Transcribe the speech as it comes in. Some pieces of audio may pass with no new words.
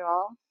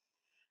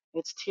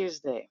It's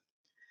Tuesday.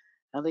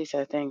 At least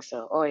I think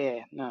so. Oh,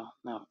 yeah. No,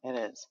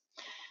 it is.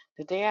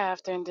 The day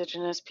after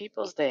Indigenous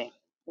Peoples Day.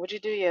 What'd you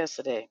do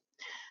yesterday?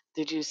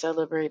 Did you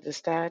celebrate the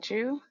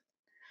statue?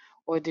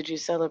 Or did you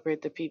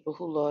celebrate the people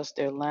who lost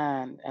their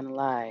land and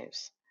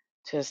lives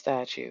to a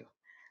statue?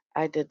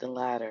 I did the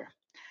latter.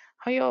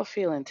 How y'all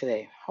feeling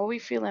today? How are we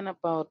feeling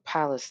about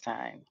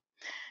Palestine?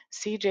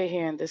 CJ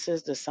here, and this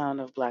is the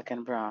sound of Black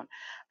and Brown.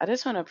 I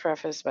just want to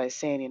preface by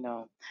saying,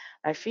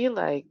 I feel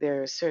like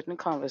there are certain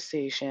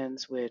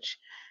conversations which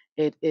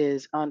it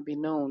is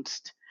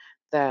unbeknownst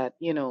that,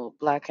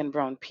 Black and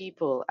Brown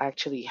people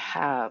actually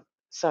have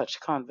such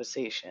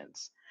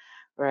conversations,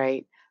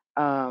 right?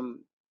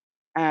 Um,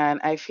 and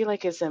I feel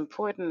like it's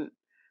important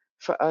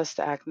for us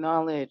to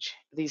acknowledge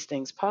these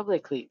things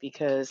publicly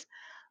because,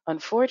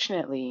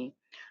 unfortunately,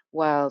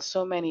 while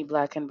so many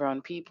Black and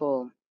Brown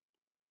people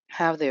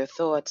have their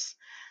thoughts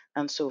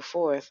and so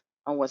forth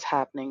on what's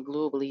happening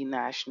globally,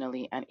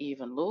 nationally, and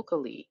even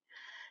locally,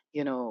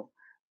 you know,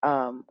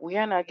 we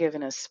are not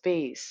given a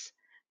space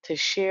to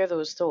share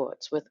those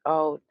thoughts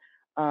without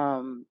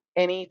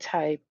any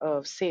type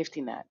of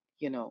safety net.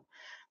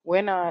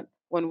 We're not,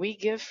 when we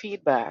give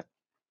feedback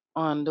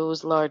on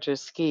those larger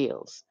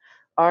scales,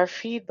 our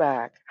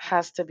feedback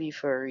has to be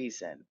for a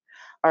reason.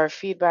 Our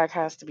feedback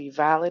has to be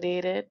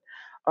validated.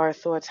 Our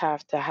thoughts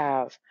have to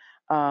have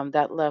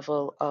that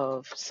level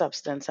of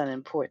substance and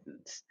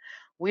importance.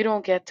 We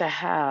don't get to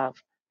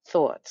have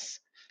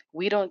thoughts.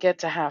 We don't get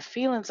to have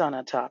feelings on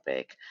a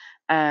topic.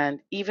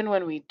 And even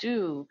when we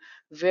do,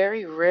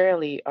 very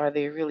rarely are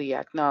they really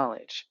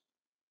acknowledged.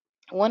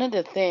 One of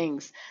the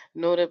things,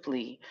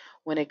 notably,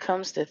 when it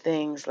comes to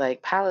things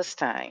like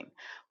Palestine,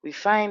 we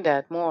find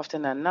that more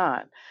often than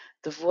not,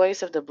 the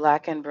voice of the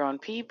Black and brown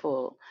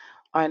people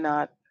are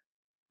not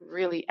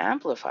really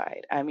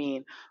amplified. I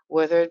mean,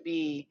 whether it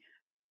be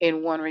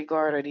in one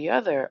regard or the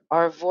other,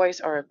 our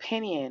voice, our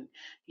opinion,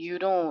 you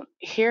don't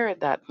hear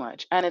it that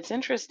much. And it's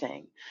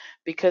interesting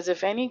because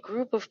if any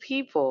group of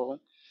people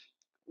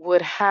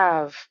would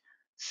have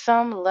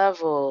some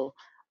level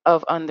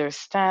of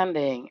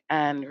understanding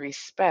and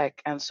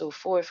respect and so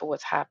forth for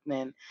what's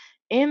happening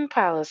in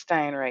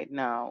Palestine right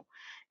now,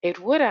 it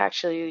would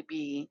actually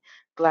be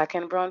Black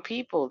and brown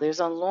people.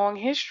 There's a long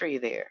history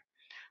there,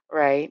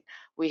 right?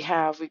 We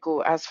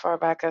go as far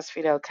back as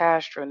Fidel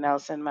Castro,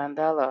 Nelson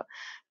Mandela,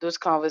 those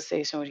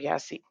conversations with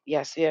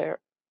Yasser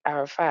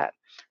Arafat,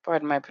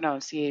 pardon my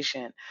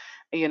pronunciation,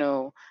 you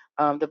know,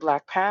 the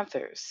Black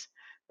Panthers,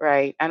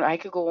 right? And I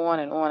could go on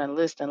and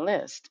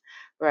list,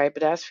 right?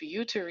 But as for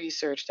you to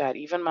research that,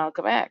 even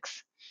Malcolm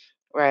X,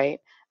 right?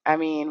 I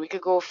mean, we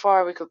could go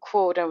far, we could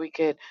quote and we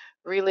could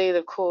relay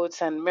the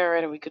quotes and mirror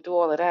it and we could do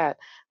all of that.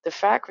 The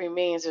fact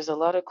remains there's a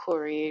lot of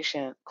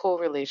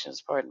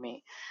correlations, pardon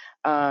me,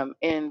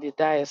 in the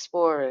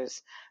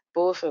diasporas,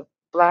 both of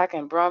Black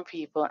and brown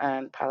people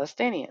and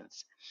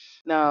Palestinians.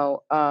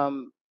 Now,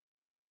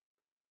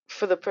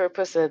 for the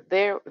purpose of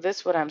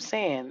this, what I'm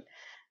saying,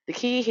 the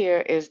key here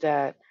is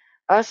that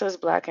us as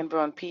Black and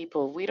brown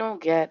people, we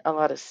don't get a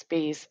lot of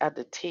space at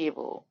the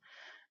table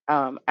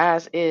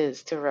as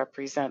is to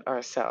represent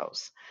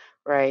ourselves,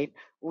 right?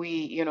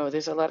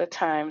 There's a lot of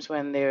times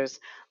when there's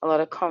a lot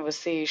of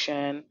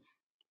conversation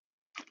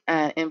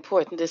and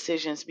important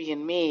decisions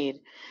being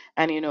made.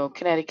 And,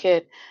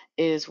 Connecticut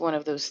is one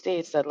of those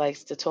states that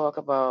likes to talk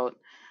about,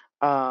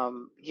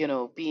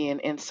 being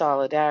in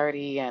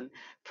solidarity and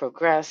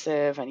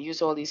progressive and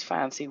use all these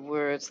fancy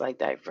words like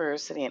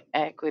diversity and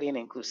equity and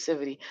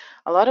inclusivity.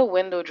 A lot of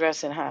window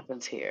dressing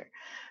happens here,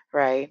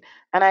 right?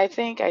 And I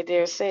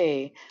dare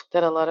say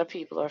that a lot of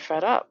people are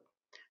fed up.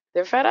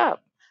 They're fed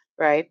up,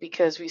 right?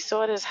 Because we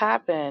saw this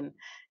happen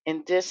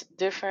in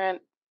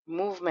different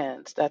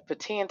movements that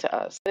pertain to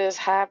us. This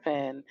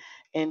happened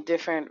in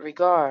different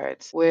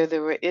regards where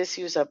there were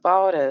issues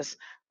about us,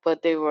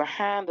 but they were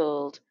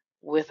handled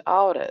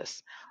without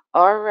us.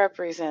 Our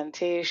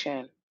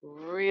representation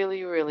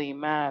really, really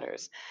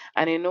matters.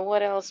 And you know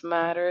what else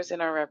matters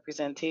in our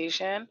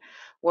representation?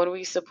 When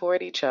we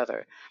support each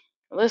other.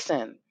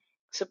 Listen,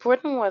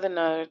 supporting one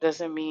another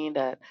doesn't mean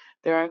that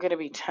there aren't going to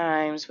be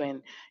times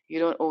when you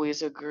don't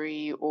always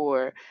agree,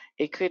 or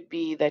it could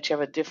be that you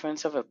have a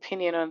difference of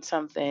opinion on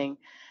something.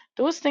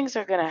 Those things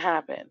are going to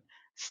happen,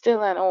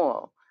 still and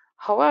all.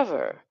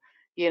 However,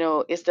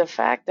 it's the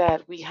fact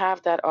that we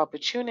have that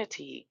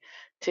opportunity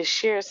to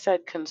share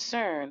said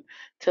concern,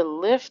 to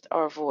lift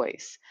our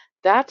voice.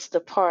 That's the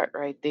part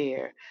right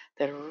there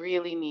that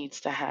really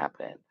needs to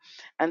happen.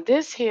 And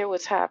this here,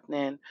 what's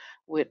happening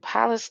with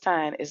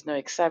Palestine is no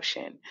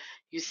exception.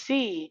 You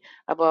see,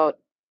 about,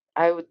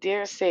 I would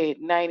dare say,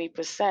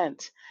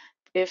 90%,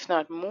 if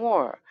not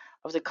more,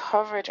 of the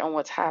coverage on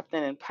what's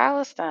happening in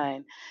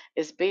Palestine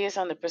is based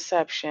on the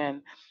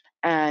perception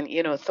and,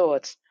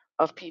 thoughts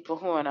of people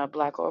who are not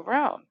black or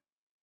brown.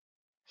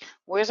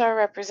 Where's our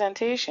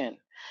representation?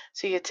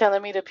 So you're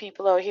telling me the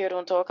people out here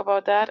don't talk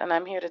about that, and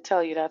I'm here to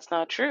tell you that's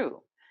not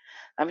true.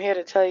 I'm here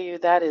to tell you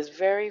that is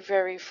very,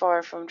 very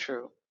far from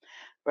true,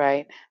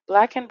 right?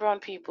 Black and brown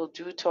people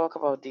do talk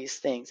about these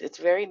things. It's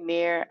very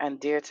near and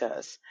dear to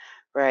us,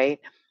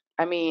 right?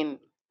 I mean,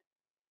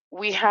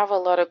 we have a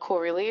lot of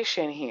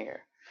correlation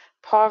here.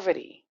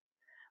 Poverty,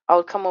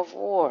 outcome of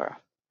war,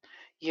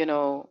 you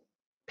know,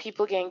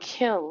 people getting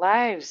killed,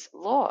 lives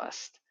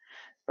lost,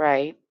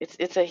 right?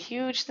 It's a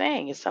huge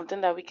thing. It's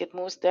something that we could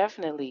most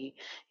definitely,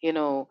 you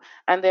know,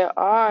 and there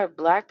are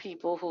black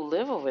people who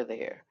live over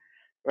there,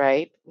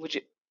 right? Would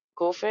you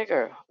go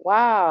figure?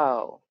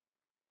 Wow.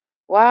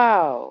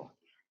 Wow,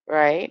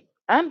 right?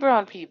 And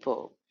brown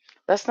people.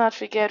 Let's not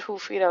forget who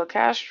Fidel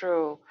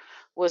Castro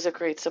was a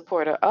great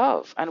supporter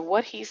of and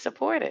what he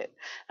supported.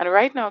 And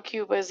right now,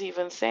 Cuba is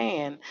even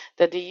saying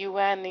that the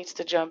UN needs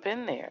to jump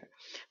in there.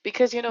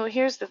 Because,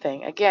 here's the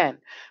thing. Again,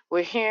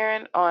 we're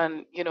hearing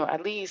on,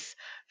 at least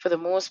for the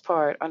most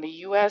part, on the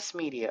US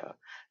media,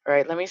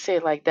 right? Let me say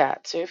it like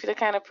that. So if you're the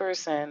kind of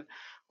person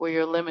where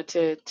you're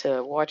limited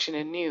to watching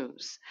the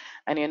news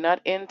and you're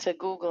not into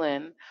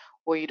Googling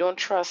or you don't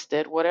trust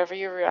it, whatever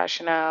your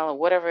rationale or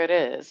whatever it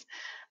is,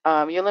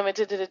 you're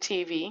limited to the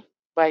TV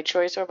by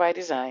choice or by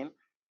design.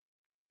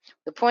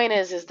 The point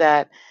is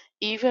that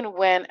even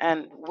when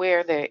and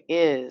where there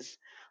is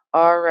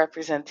our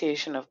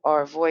representation of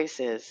our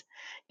voices,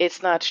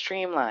 it's not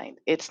streamlined.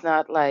 It's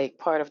not like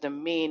part of the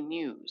main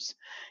news.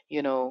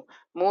 You know,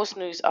 most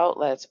news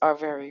outlets are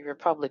very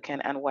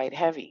Republican and white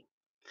heavy.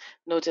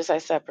 Notice I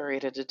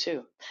separated the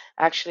two.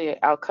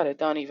 Actually, I'll cut it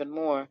down even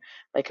more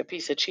like a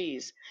piece of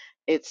cheese.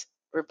 It's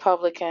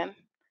Republican,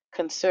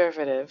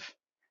 conservative,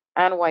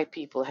 and white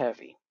people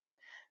heavy,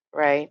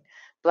 right?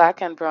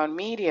 Black and brown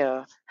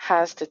media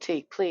has to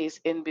take place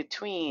in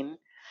between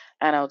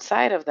and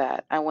outside of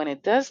that. And when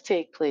it does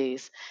take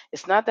place,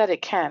 it's not that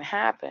it can't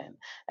happen.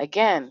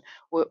 Again,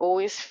 we're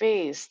always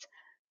faced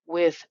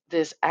with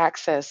this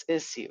access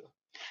issue.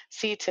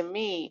 See, to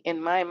me,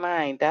 in my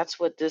mind, that's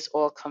what this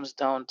all comes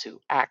down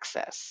to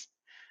access,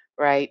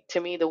 right? To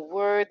me, the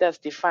word that's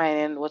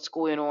defining what's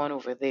going on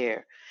over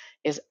there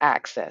is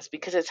access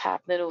because it's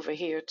happening over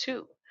here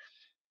too,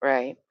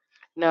 right?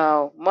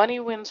 Now, money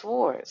wins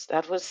wars.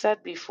 That was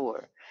said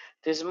before.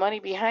 There's money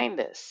behind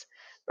this,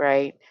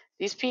 right?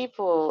 These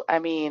people, I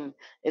mean,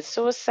 it's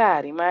so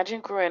sad.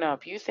 Imagine growing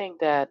up, you think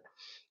that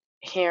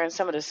hearing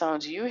some of the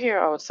sounds you hear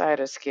outside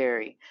are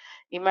scary.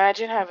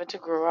 Imagine having to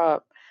grow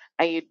up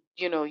and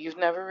you've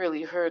never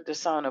really heard the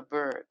sound of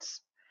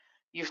birds.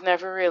 You've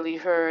never really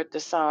heard the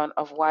sound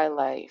of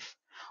wildlife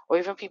or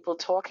even people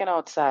talking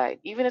outside,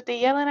 even if they're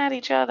yelling at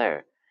each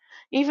other,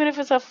 even if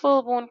it's a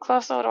full blown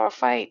cuss out or a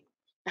fight.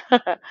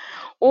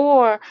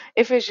 Or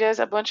if it's just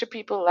a bunch of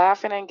people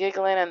laughing and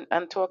giggling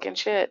and talking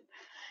shit.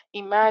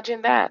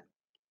 Imagine that.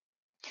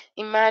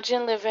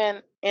 Imagine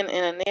living in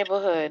a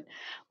neighborhood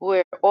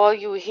where all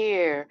you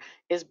hear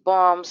is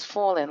bombs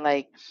falling.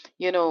 Like,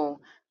 you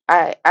know,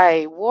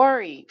 I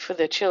worry for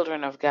the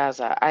children of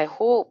Gaza. I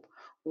hope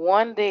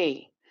one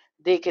day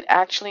they could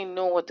actually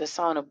know what the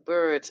sound of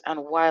birds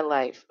and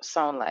wildlife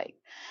sound like.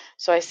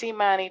 So I see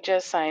Manny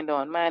just signed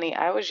on. Manny,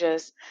 I was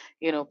just,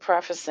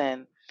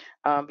 prefacing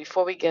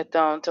before we get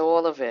down to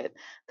all of it,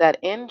 that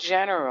in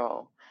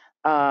general,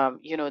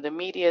 the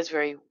media is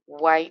very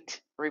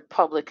white,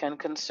 Republican,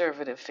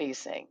 conservative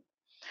facing.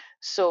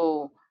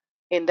 So,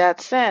 in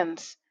that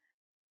sense,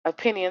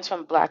 opinions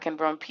from black and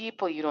brown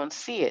people, you don't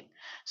see it.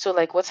 So,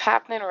 like what's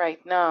happening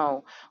right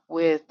now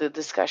with the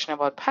discussion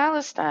about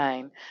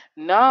Palestine,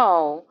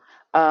 now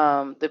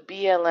the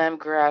BLM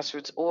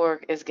grassroots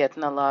org is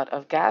getting a lot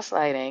of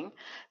gaslighting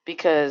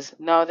because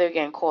now they're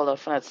getting called out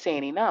for not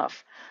saying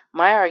enough.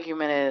 My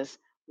argument is,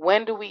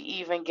 when do we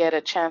even get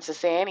a chance to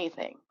say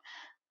anything?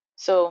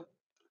 So,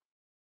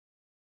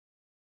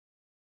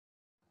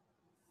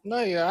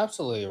 No, you're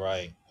absolutely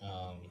right.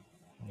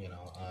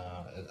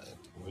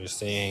 We're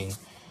seeing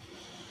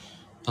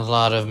a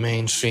lot of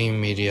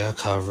mainstream media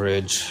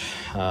coverage.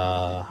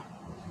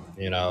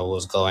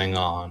 What's going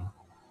on.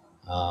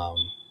 Um,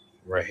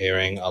 we're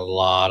hearing a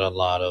lot of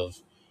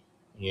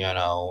you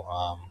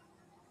know,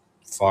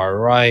 far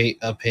right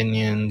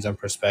opinions and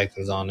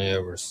perspectives on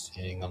it. We're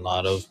seeing a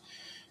lot of,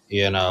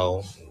 you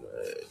know,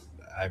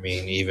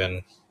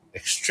 even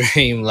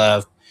extreme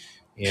left,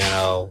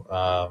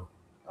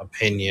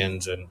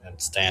 opinions and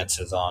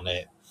stances on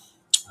it.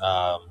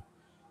 Um,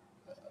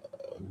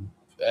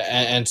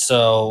 and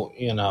so,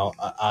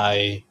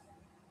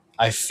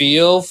 I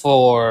feel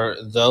for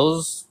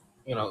those,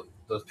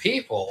 the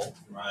people,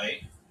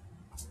 right,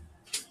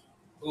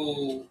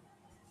 who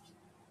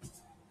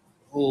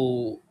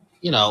who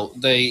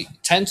they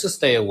tend to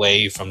stay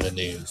away from the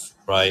news,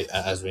 right?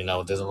 As we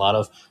know, there's a lot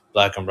of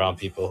black and brown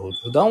people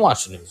who don't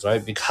watch the news,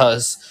 right?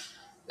 Because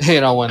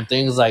when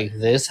things like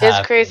this it's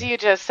crazy happen. you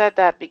just said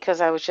that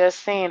because I was just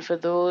saying for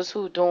those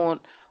who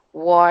don't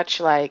watch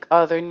like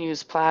other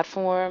news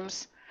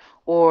platforms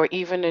or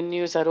even the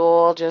news at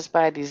all just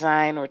by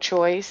design or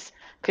choice,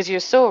 because you're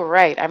so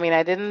right. I mean,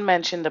 I didn't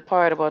mention the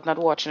part about not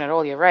watching at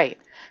all. You're right,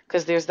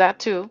 because there's that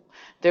too.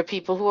 There are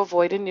people who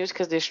avoid the news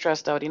because they're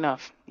stressed out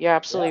enough. You're Yeah,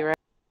 absolutely right.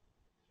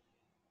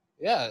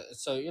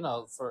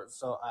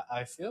 so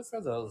I feel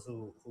for those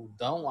who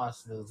don't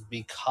watch the news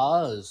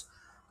because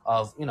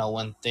of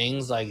when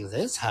things like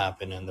this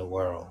happen in the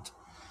world.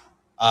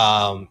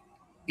 um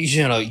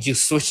you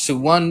switch to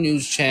one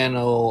news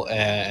channel,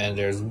 and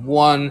there's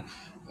one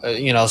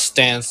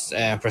stance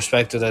and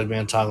perspective that's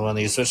being talked about. And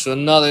you switch to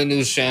another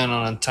news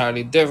channel, an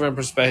entirely different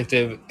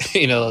perspective,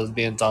 that's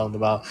being talked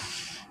about.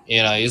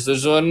 You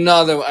switch to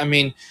another. I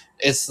mean,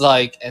 it's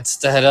like,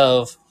 instead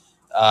of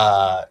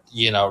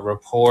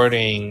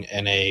reporting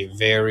in a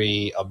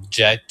very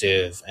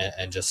objective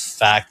and just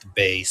fact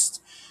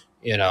based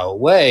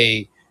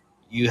way,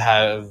 you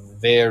have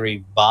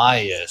very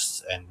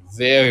biased and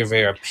very,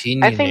 very I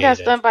think that's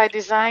opinionated. done by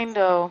design,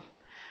 though.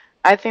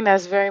 I think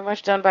that's very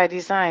much done by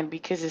design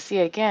because you see,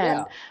 Yeah.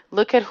 again,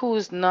 look at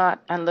who's not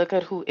and look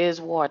at who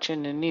is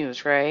watching the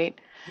news, right?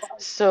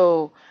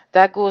 So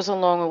that goes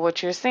along with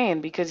what you're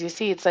saying because you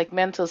see, it's like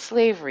mental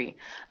slavery.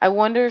 I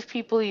wonder if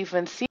people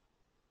even see.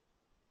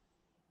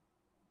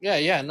 Yeah,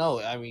 yeah, no,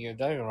 I mean, you're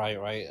definitely right,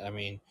 right? I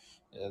mean,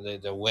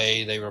 the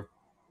way they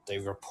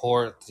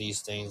report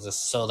these things is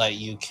so that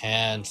you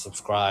can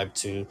subscribe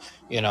to,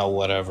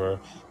 whatever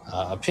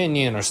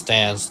opinion or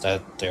stance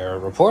that they're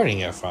reporting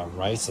it from,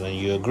 right? So then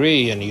you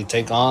agree and you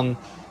take on,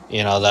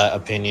 that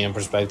opinion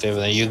perspective,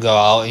 and then you go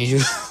out and you,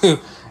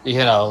 you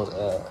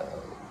know,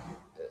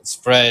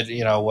 spread,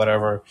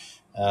 whatever.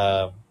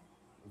 Uh,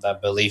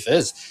 that belief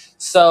is.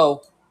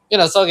 So,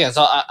 so again,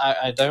 so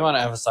I do want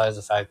to emphasize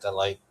the fact that,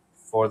 like,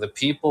 for the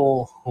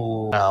people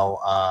who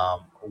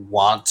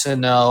want to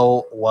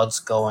know what's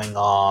going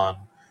on,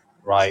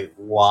 right,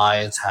 why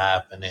it's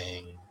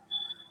happening,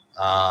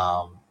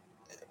 um,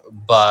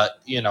 but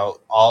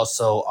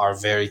also are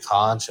very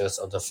conscious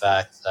of the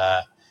fact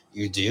that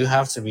you do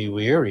have to be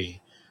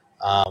weary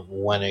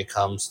when it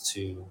comes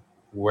to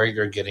where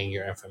you're getting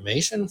your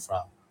information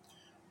from,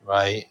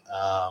 right?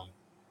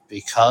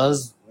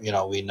 Because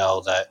we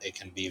know that it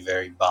can be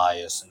very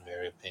biased and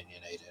very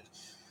opinionated.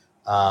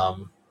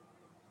 Um,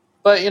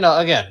 but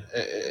again,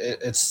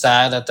 it's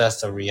sad that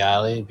that's the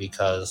reality,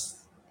 because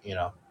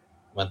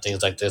when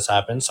things like this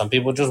happen, some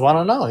people just want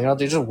to know.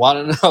 They just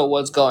want to know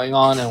what's going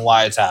on and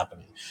why it's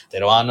happening. They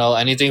don't want to know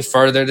anything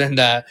further than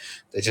that.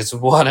 They just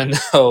want to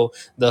know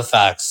the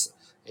facts,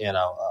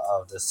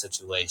 of the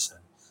situation.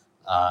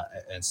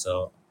 And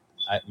so,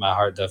 my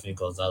heart definitely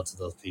goes out to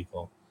those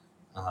people,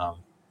 um,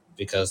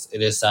 because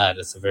it is sad.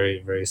 It's a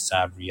very, very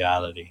sad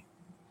reality.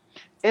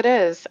 It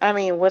is. I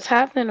mean, what's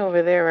happening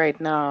over there right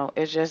now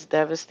is just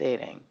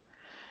devastating.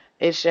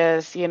 It's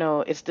just,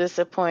 it's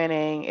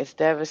disappointing, it's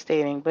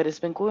devastating, but it's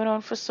been going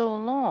on for so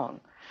long.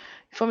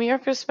 From your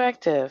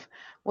perspective,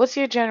 what's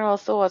your general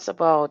thoughts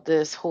about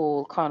this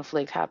whole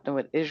conflict happening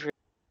with Israel?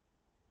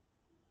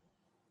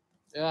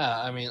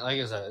 Yeah, I mean,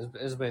 like I said,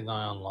 it's been going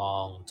on a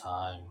long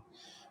time.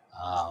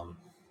 Um,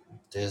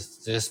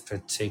 this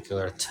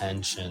particular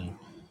tension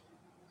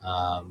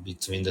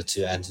between the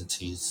two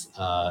entities,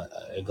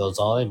 it goes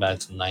all the way back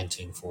to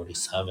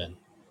 1947.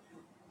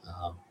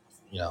 Um,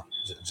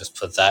 just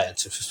put that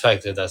into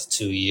perspective. That's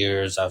 2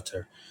 years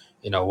after,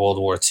 World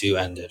War II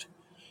ended,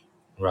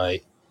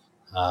 right?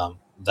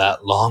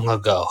 That long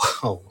ago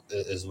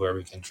is where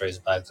we can trace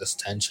back this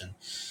tension.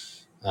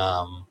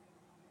 Um,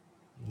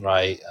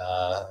 right?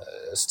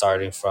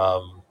 Starting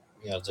from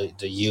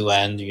the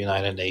UN, the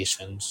United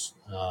Nations,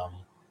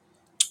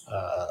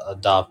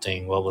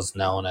 adopting what was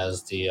known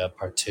as the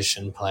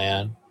Partition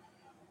Plan,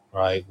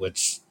 right?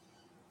 Which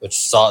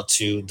sought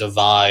to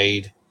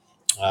divide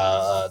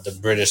the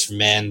British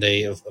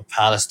Mandate of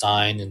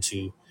Palestine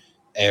into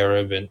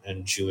Arab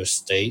and Jewish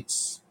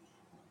states,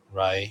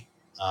 right?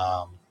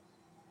 Um,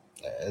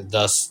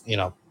 thus,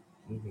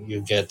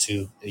 you get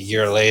to a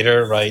year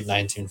later, right,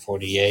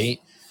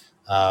 1948,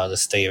 the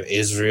state of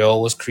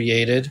Israel was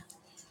created,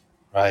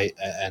 right?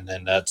 And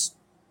then that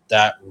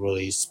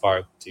really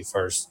sparked the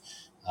first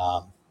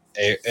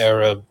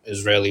Arab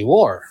Israeli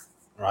war,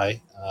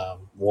 right?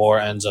 War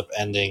ends up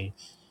ending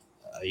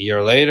a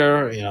year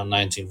later,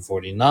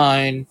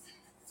 1949.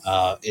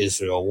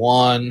 Israel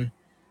won,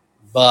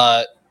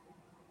 but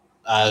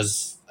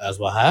as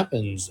what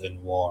happens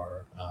in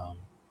war,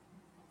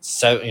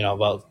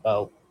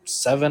 about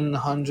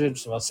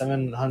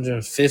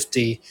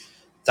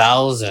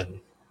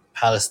 750,000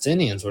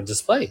 Palestinians were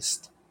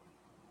displaced,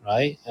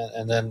 right?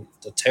 And then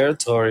the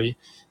territory,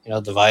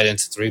 divided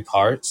into three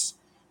parts,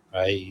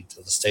 right?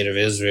 The state of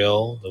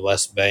Israel, the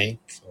West Bank,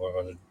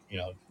 or the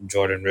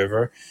Jordan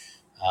River,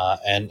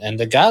 and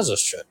the Gaza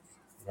Strip,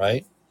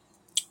 right?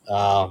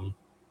 Um,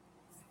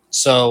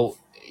 so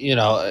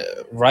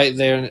right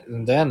there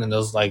and then, in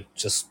those, like,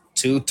 just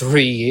 2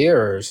 3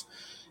 years,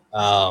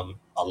 a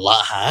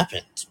lot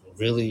happened.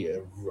 Really,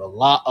 a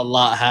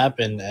lot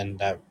happened, and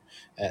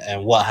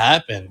what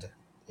happened,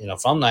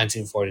 from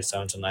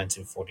 1947 to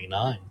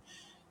 1949,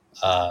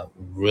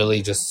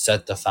 really just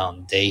set the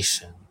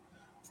foundation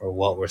for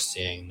what we're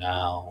seeing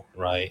now,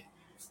 right?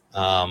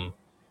 Um,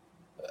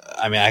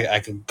 I mean, I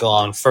could go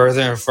on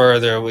further and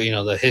further with,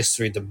 the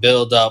history, the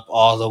build up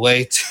all the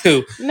way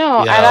to, No,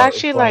 I'd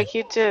actually 20. like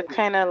you to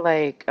kind of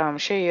like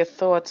share your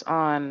thoughts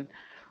on,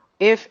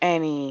 if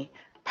any,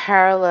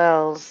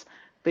 parallels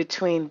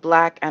between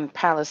Black and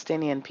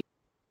Palestinian people.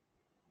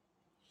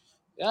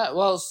 Yeah,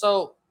 well,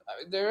 so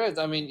there is.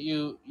 I mean,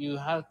 you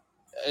have.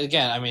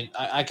 again, I mean,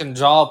 I can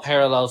draw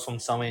parallels from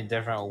so many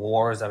different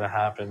wars that have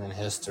happened in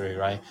history,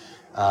 right?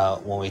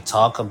 When we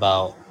talk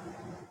about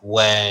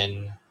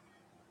when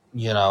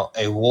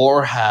a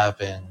war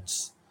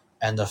happens,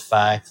 and the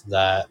fact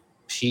that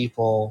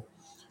people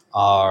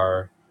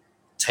are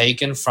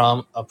taken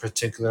from a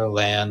particular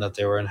land that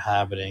they were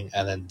inhabiting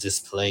and then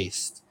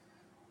displaced,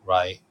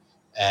 right?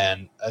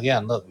 And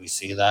again, look, we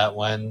see that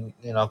when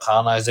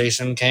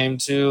colonization came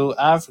to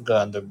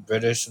Africa, and the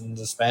British and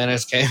the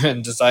Spanish came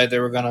and decided they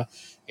were gonna,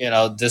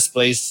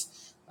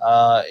 displace,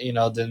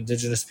 the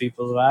indigenous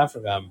peoples of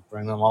Africa and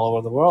bring them all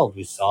over the world.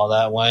 We saw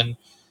that when,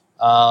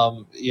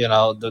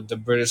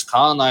 the British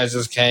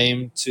colonizers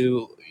came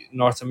to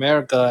North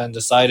America and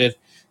decided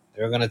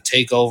they were gonna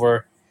take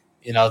over,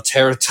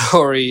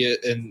 territory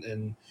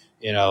in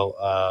you know.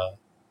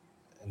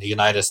 In the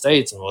United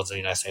States, and was the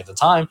United States at the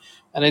time,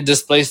 and they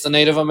displaced the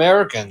Native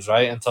Americans,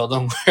 right, and told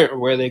them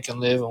where they can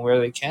live and where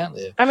they can't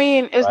live, I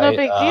mean, it's no right?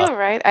 big deal,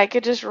 right? I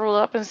could just roll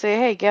up and say,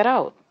 "Hey, get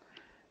out."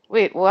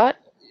 Wait, what?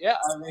 Yeah,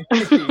 I mean,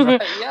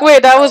 right? Yeah,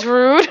 Wait, that was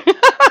rude.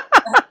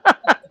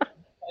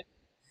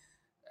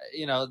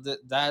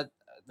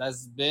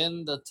 That's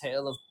been the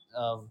tale of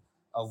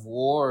of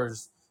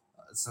wars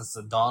since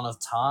the dawn of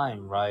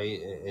time, right?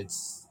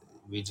 It's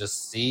we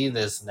just see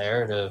this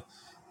narrative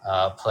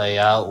play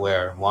out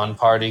where one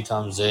party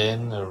comes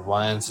in or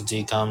one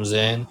entity comes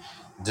in,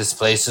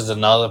 displaces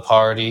another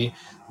party.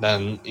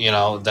 Then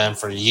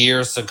for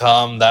years to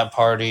come, that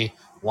party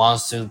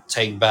wants to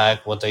take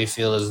back what they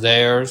feel is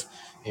theirs.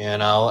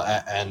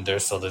 And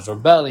there's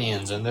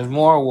rebellions, and there's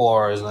more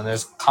wars, and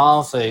there's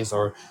conflicts,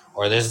 or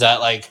there's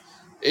that, like,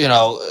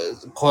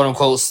 quote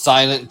unquote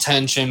silent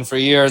tension for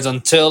years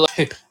until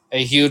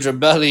a huge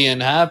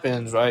rebellion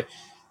happens, right?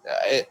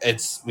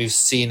 We've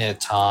seen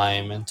it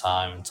time and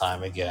time and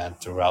time again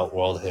throughout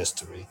world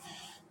history,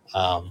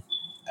 um,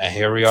 and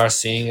here we are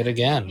seeing it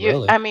again, I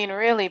really. mean,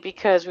 really,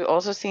 because we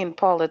also seen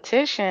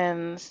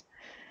politicians,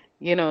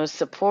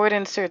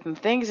 supporting certain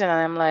things, and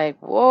I'm like,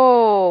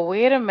 whoa,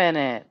 wait a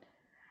minute,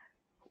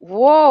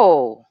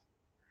 whoa,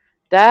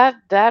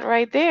 that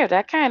right there,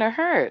 that kind of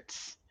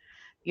hurts,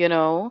 you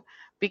know,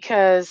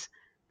 because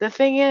the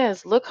thing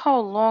is, look how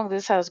long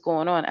this has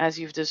gone on, as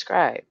you've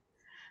described,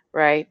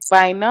 right?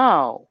 By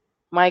now,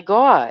 my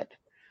God,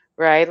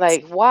 right?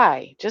 Like,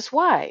 why? Just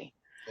why?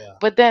 Yeah,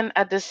 But then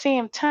at the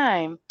same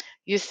time,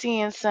 you're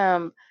seeing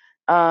some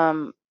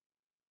um,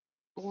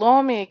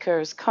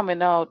 lawmakers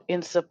coming out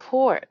in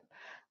support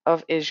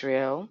of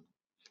Israel,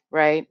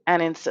 right?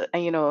 And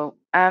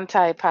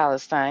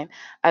anti-Palestine.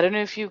 I don't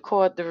know if you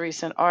caught the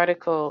recent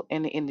article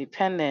in the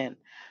Independent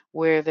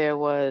where there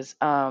was,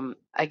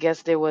 I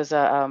guess there was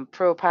a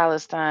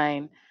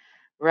pro-Palestine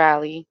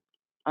rally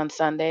on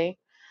Sunday,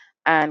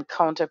 and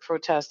counter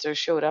protesters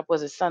showed up.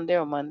 Was it Sunday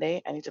or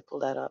Monday? I need to pull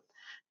that up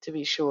to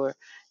be sure.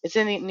 It's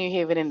in the New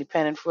Haven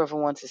Independent, whoever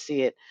wants to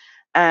see it.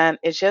 And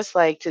it's just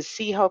like to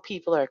see how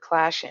people are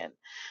clashing.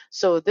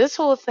 So this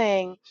whole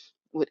thing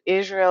with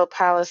Israel,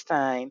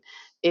 Palestine,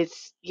 it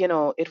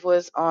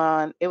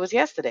was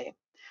yesterday,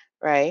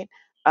 right?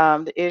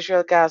 The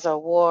Israel Gaza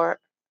war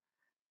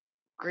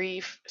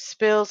grief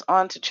spills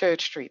onto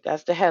Church Street.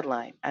 That's the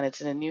headline. And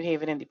it's in the New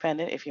Haven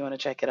Independent if you want to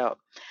check it out.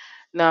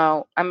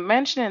 Now, I'm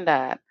mentioning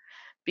that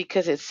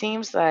because it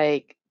seems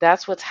like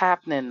that's what's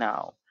happening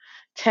now.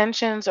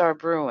 Tensions are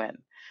brewing.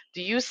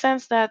 Do you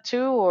sense that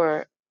too,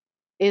 or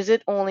is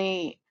it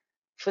only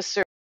for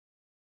certain?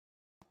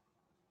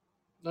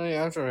 no,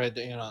 yeah, that's right.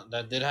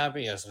 That did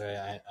happen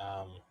yesterday.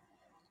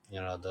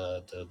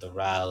 The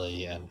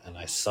rally, and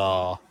I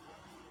saw,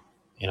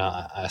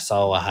 I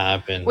saw what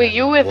happened, Wait,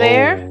 you and were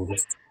there? whoa.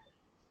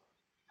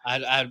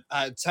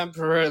 I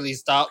temporarily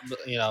stopped,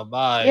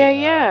 by, Yeah,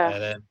 yeah.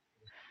 and then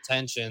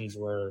tensions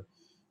were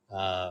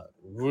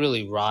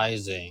really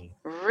rising.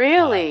 Uh,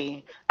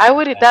 Really? I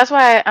would. and That's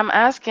why I'm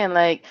asking.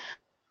 Like,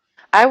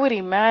 I would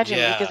imagine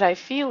yeah, because I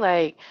feel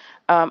like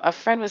a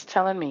friend was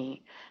telling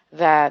me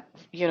that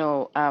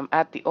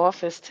at the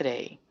office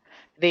today,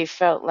 they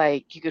felt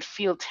like you could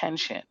feel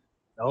tension.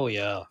 oh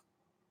yeah,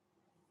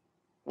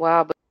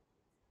 Wow,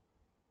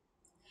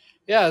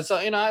 yeah. So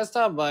I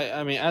stopped by.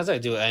 I mean, as I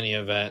do any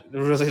event,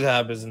 really that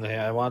happens in the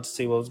I want to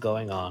see what was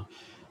going on.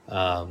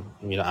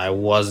 I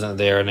wasn't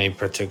there in a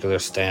particular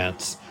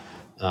stance.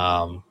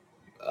 Um,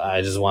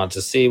 I just wanted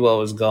to see what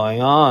was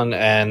going on,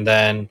 and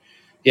then,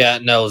 yeah,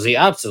 nosy,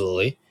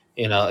 absolutely.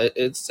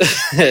 It's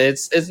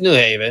it's New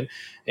Haven,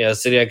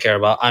 city I care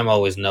about. I'm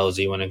always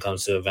nosy when it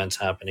comes to events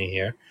happening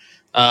here.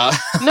 Uh,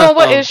 no,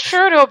 but um, it's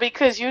true though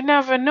because you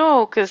never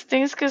know because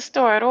things could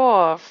start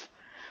off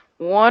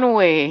one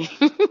way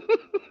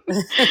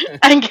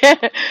and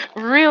get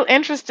real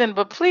interesting.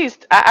 But please,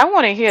 I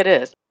want to hear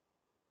this.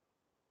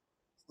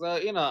 so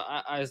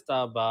I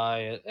stopped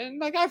by, and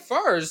like at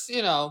first,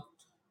 so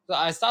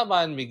I stopped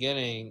by in the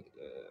beginning,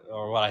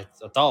 or what I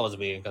thought was the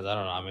beginning, because I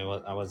don't know. I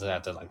mean, I wasn't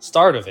at the like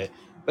start of it,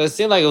 but it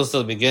seemed like it was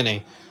still the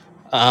beginning.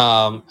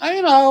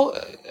 You know,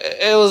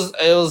 it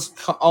was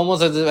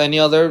almost as if any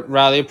other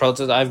rally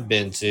protest I've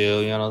been to.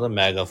 You know, the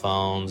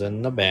megaphones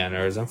and the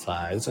banners and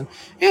flags and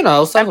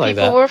stuff And like people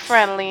that. were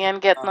friendly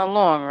and getting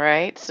along,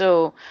 right?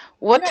 So,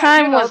 what Yeah,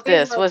 time was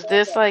things this? like Was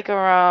this that. like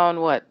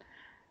around what,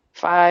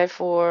 5,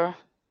 4?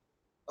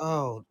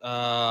 Oh,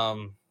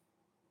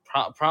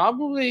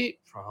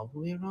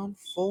 probably around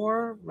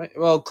 4. Right?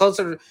 Well,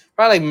 closer,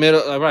 probably like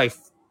middle, probably like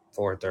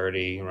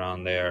 4:30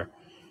 around there.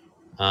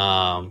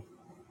 Um,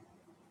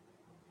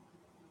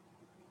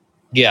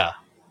 yeah,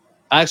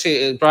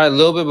 actually, probably a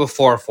little bit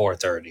before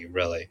 4:30,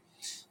 really.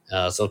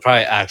 So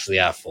probably actually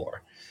at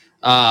 4.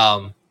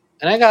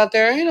 And I got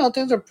there.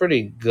 Things are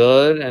pretty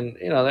good, and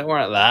they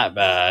weren't that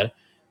bad.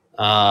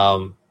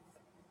 Um,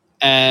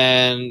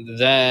 and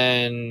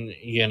then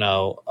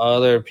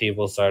other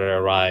people started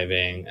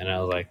arriving, and I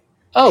was like,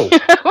 oh,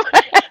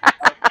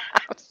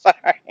 I'm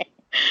sorry.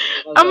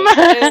 I was I'm like,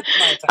 it's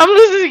my I'm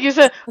listening. You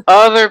said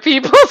other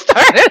people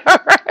started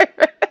arriving.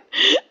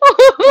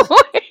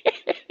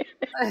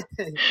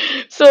 time.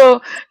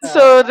 so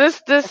No.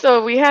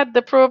 so we had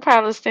the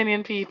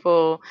pro-Palestinian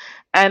people,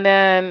 and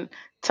then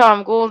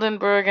Tom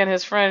Goldenberg and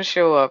his friends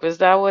show up. Is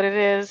that what it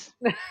is?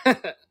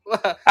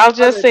 Well, I'll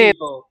just other say it.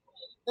 people,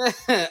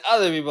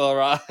 other people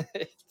arrived,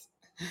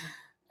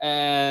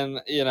 and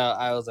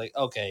I was like,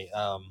 okay,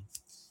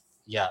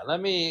 yeah,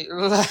 let me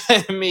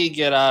let me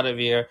get out of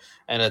here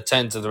and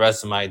attend to the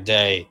rest of my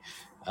day,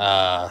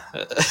 uh,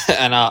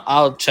 and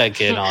I'll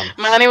check in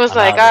Manny was on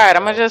like, how "All this right,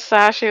 I'm gonna goes. just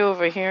sash you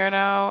over here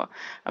now.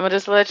 I'm gonna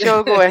just let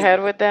y'all go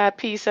ahead with that.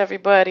 Peace,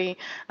 everybody.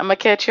 I'm gonna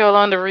catch y'all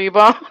on the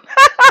rebound."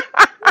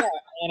 Yeah,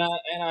 and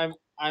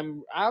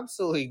I'm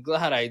absolutely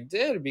glad I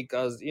did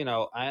because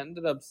I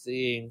ended up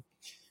seeing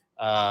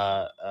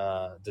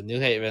the New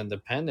Haven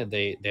Independent.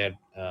 They had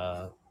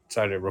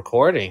started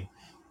recording,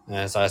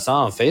 and so I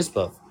saw on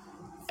Facebook,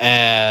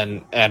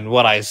 and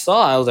what I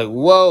saw, I was like,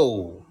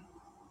 whoa,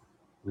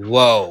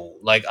 whoa,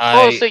 like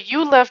Oh, so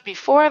you left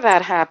before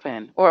that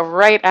happened, or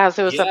right as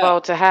it was yeah,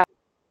 about to happen?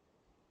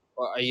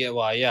 yeah,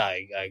 well, yeah,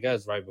 I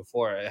guess right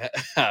before it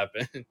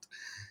happened.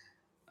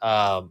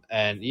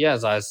 And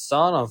yes, I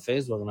saw it on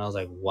Facebook, and I was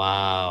like,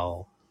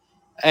 wow.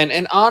 And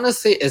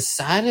honestly, it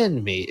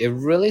saddened me. It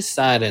really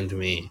saddened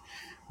me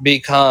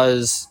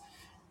because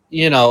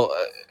you know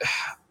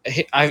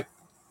I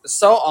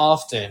so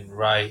often,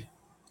 right,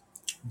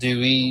 do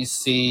we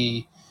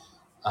see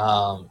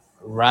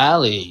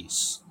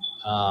rallies,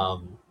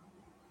 um,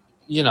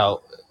 you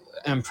know,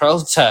 and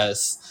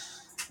protests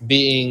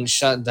being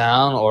shut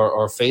down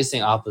or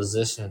facing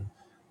opposition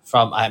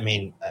from, I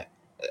mean,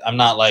 I'm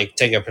not like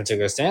taking a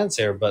particular stance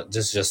here, but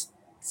just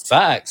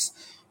facts,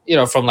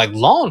 from like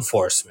law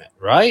enforcement,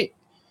 right?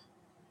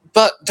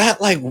 But that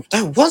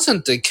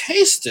wasn't the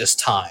case this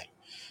time.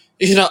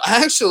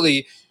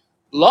 Actually,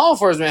 law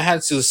enforcement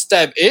had to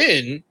step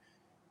in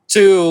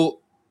to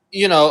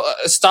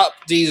stop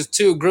these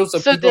two groups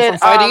of So people did from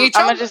fighting each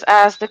I'm gonna other. just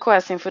ask the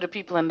question for the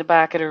people in the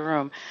back of the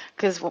room,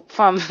 because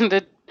from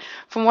the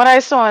from what I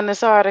saw in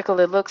this article,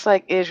 it looks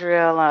like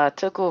Israel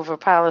took over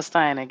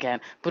Palestine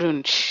again.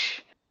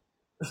 Brunch.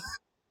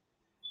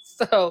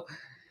 So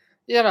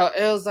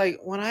it was like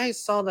when I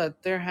saw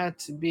that there had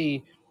to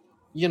be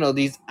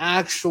these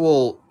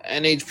actual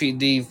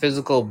NHPD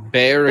physical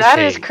That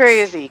is barricades.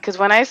 crazy. Because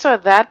when I saw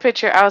that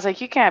picture, I was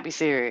like, you can't be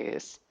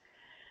serious.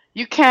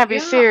 You can't be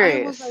Yeah, I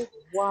was serious. like,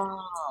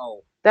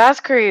 wow. That's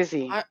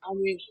crazy. I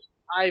mean,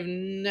 I've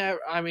never.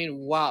 I mean,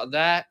 wow.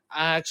 That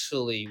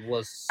actually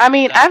I was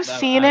mean, that I've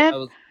that seen I it,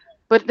 was.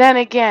 but then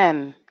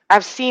again,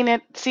 I've seen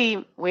it.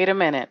 See, wait a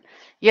minute.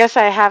 Yes,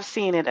 I have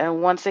seen it.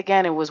 And once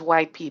again, it was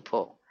white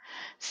people.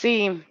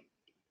 See,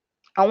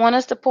 I want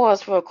us to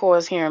pause for a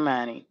cause here,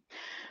 Manny.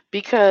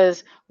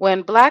 Because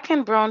when black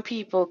and brown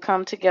people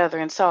come together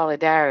in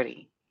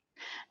solidarity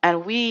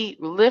and we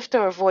lift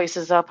our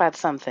voices up at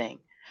something,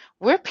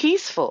 we're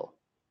peaceful.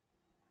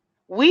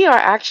 We are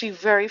actually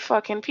very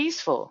fucking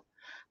peaceful.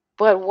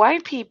 But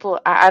white people,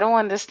 I don't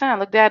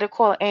understand. Look, they had to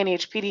call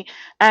NHPD.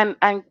 And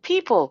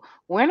people,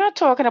 we're not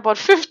talking about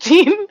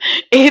 15,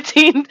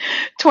 18,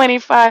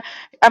 25.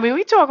 I mean,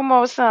 we talking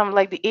about some,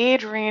 like the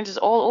age range is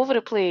all over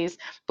the place.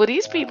 But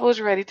these people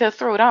is ready to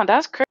throw down.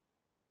 That's crazy.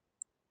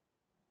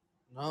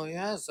 No,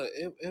 yeah. So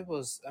it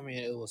was. I mean,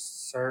 it was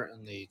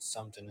certainly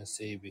something to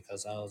see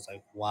because I was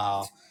like,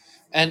 wow.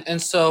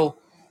 And so,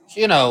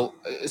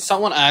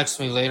 someone asked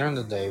me later in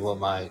the day what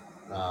my,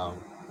 um,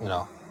 you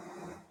know,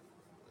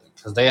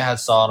 because they had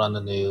saw it on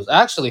the news.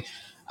 Actually,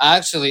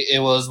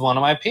 it was one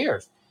of my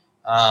peers,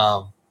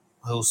 um,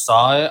 who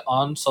saw it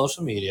on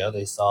social media.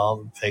 They saw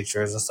the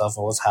pictures and stuff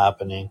of what's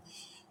happening,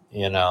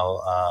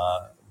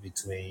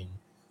 between,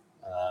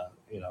 uh,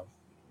 you know,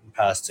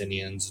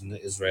 Palestinians and the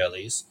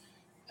Israelis,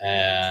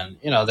 and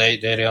they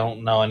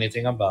don't know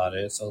anything about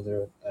it, so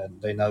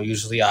they know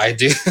usually I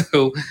do,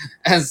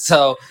 and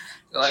so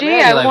they're like, Gee,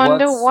 man, I you're like,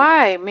 wonder what's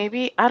why.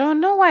 Maybe, I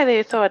don't know why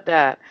they thought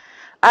that.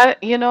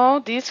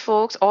 these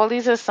folks, all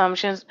these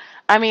assumptions.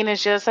 I mean,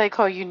 it's just like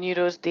how you knew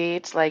those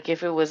dates, like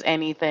if it was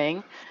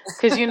anything,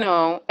 because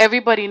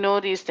everybody know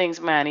these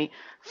things, Manny.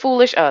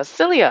 Foolish us,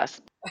 silly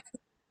us.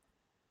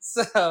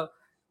 So,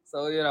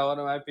 one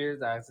of my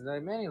peers asked,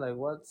 like, Manny, like,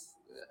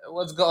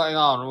 what's going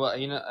on? What,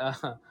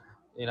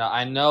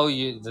 I know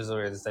you. This is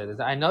weird to say this.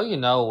 I know you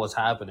know what's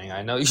happening.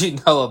 I know you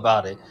know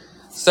about it.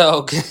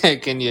 So,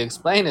 can you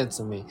explain it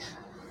to me?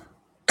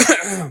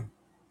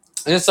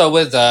 And so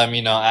with them,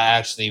 I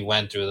actually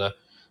went through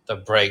the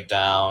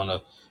breakdown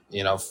of,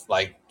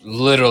 like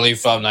literally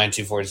from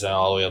 1947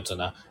 all the way up to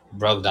now,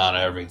 broke down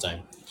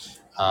everything.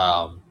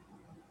 Um,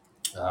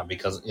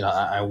 because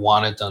I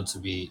wanted them to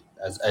be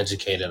as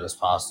educated as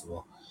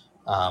possible,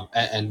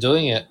 and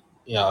doing it,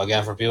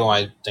 again, for people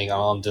might think,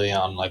 oh, I'm doing it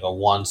on like a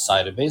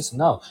one-sided basis.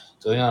 No,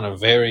 doing it on a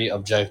very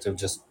objective.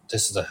 Just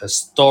this is a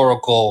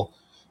historical,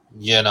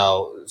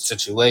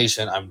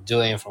 situation. I'm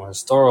doing it from a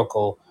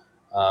historical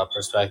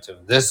perspective.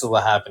 This is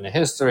what happened in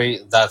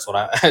history. That's what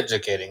I'm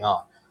educating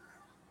on.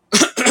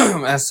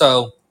 And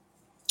so,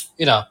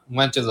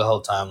 went through the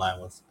whole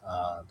timeline with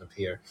the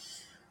peer,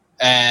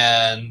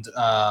 and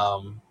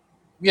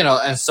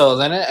and so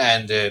then it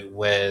ended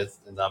with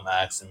them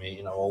asking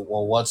me,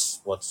 well,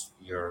 what's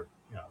your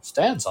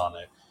stance on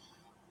it?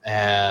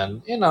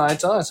 And I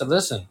told them, I said,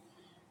 listen,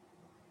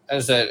 I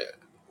said,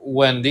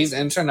 when these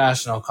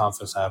international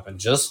conflicts happen,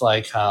 just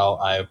like how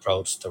I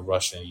approached the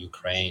Russia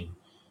Ukraine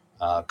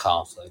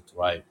conflict,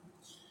 right?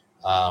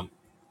 Um,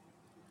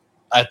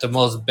 at the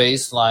most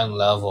baseline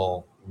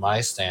level,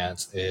 my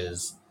stance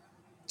is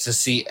to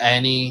see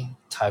any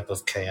type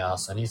of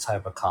chaos, any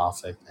type of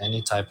conflict,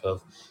 any type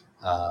of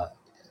uh,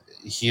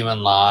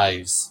 human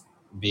lives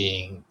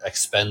being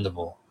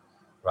expendable,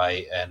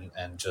 right,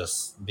 and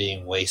just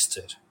being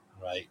wasted,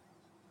 right,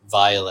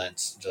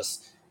 violence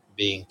just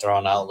being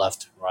thrown out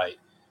left and right.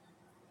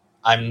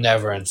 I'm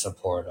never in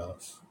support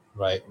of,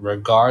 right,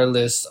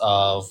 regardless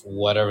of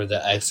whatever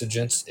the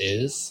exigence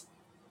is,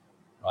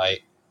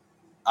 right.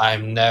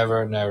 I'm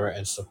never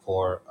in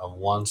support of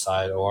one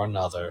side or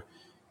another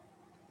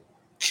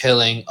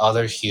killing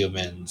other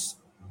humans,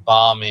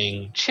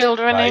 bombing,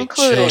 Children right,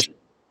 children, included.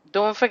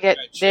 Don't forget,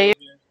 right, they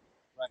children,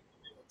 right,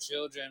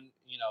 children,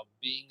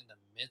 being in the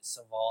midst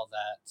of all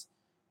that,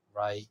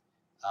 right,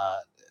 uh,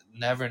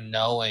 never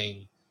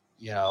knowing,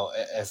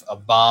 if a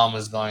bomb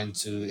is going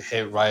to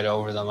hit right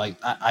over them. Like,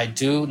 I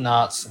do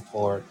not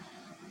support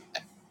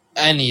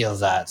any of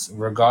that,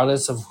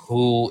 regardless of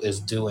who is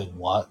doing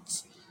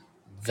what.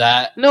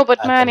 That No,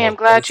 but at the Manny, I'm most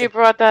glad you basic.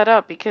 brought that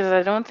up because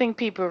I don't think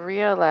people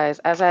realize,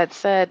 as I had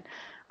said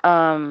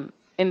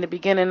in the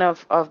beginning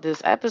of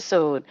this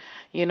episode,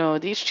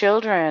 these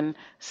children,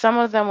 some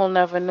of them will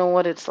never know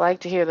what it's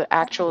like to hear the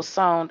actual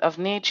sound of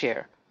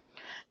nature,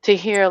 to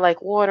hear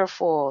like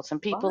waterfalls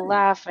and people Right.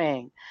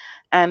 laughing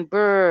and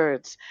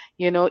birds,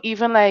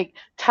 even like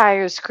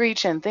tires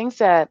screeching, things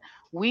that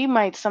we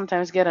might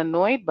sometimes get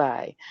annoyed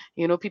by,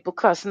 people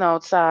cussing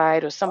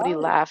outside or somebody Right.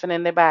 laughing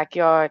in their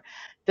backyard.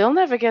 They'll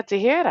never get to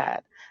hear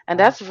that. And Uh,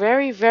 that's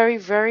very, very,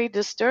 very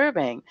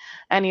disturbing.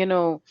 And,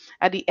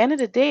 at the end of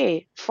the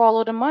day,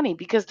 follow the money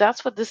because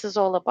that's what this is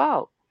all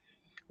about.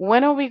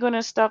 When are we going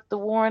to stop the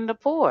war on the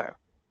poor?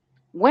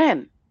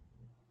 When?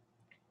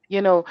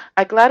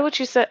 I'm glad what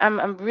you said.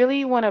 I'm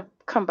really want to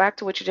come back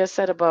to what you just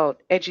said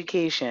about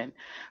education.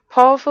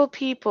 Powerful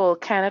people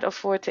cannot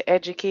afford to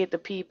educate the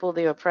people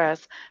they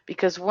oppress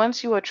because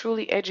once you are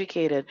truly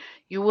educated,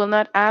 you will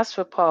not ask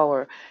for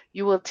power,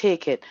 you will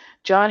take it.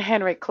 John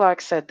Henrik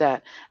Clark said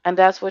that, and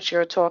that's what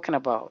you're talking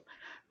about,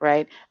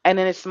 right? And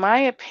then it's my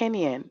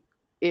opinion,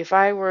 if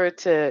I were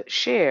to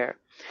share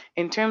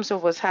in terms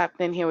of what's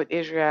happening here with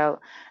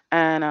Israel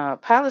and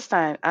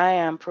Palestine, I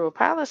am pro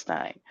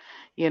Palestine.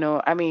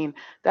 I mean,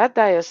 that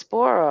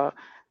diaspora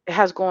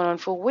has gone on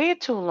for way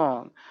too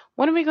long.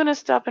 When are we going to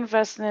stop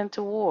investing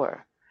into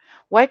war?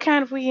 Why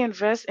can't we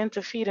invest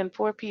into feeding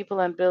poor people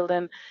and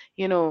building,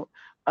 you know,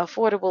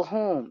 affordable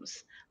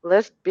homes?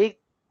 Less big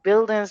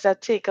buildings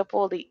that take up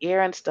all the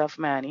air and stuff,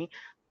 Manny.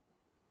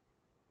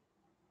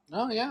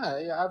 no, yeah,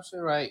 you're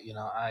absolutely right.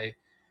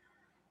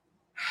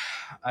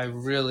 I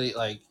really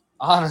like,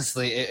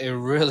 honestly, it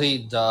really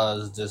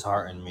does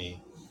dishearten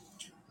me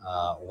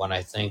when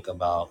I think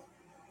about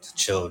the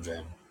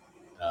children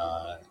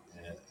uh,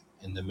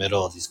 in the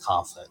middle of these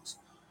conflicts,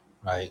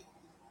 right?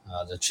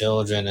 The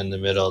children in the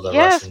middle of the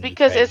Yes, Russian because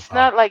Ukraine it's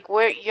not conflict. like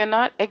you're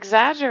not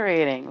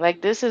exaggerating.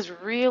 Like this is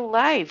real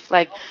life.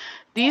 Like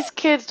these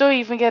kids don't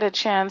even get a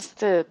chance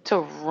to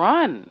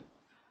run.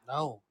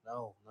 No,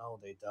 no, no,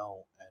 they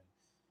don't.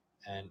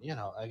 And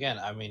again,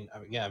 I mean,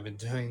 again, I've been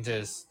doing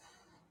this,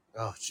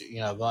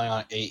 going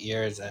on 8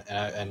 years,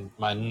 and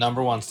my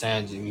number one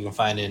stand you can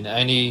find in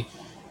any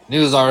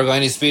news article,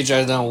 any speech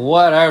I've done,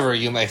 whatever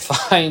you may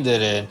find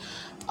it in.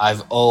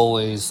 I've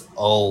always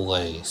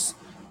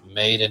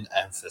made an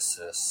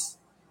emphasis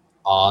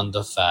on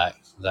the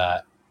fact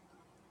that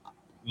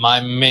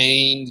my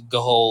main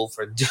goal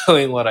for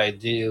doing what I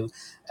do,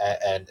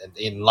 and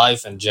in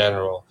life in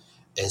general,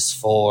 is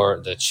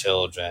for the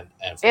children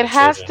and for It the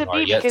has children to who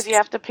are be yet because you to.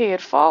 have to pay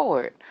it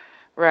forward,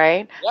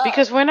 right? Yeah.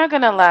 Because we're not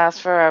going to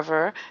last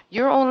forever.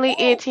 You're only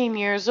No. 18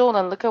 years old,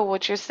 and look at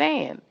what you're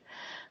saying.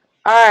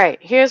 All right,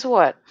 here's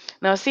what.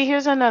 Now, see,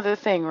 here's another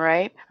thing,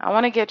 right? I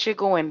want to get you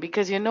going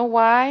because you know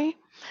why?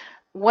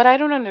 What I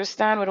don't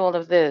understand with all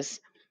of this,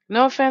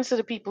 no offense to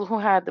the people who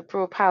had the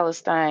pro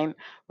Palestine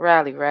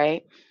rally,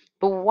 right?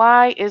 But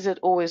why is it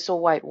always so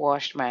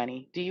whitewashed,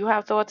 Manny? Do you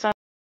have thoughts on?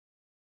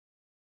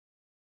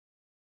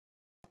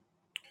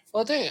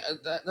 Well,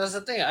 that's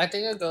the thing. I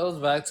think it goes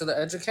back to the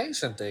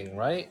education thing,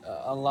 right?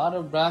 A lot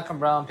of black and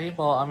brown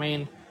people. I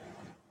mean,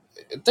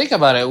 think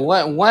about it.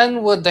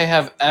 When would they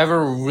have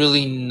ever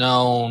really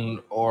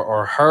known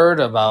or heard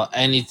about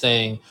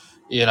anything,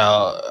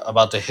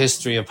 about the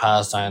history of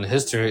Palestine, the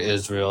history of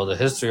Israel, the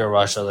history of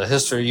Russia, the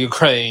history of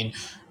Ukraine,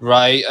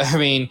 right? I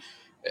mean,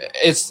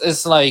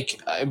 it's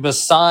like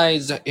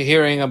besides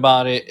hearing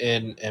about it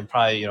in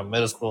probably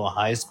middle school and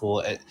high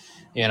school,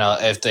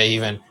 if they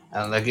even,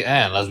 and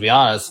again, let's be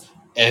honest,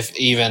 if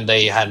even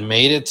they had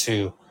made it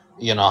to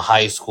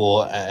high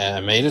school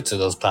and made it to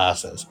those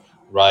classes,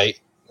 right?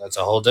 That's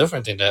a whole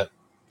different thing. That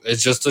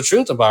it's just the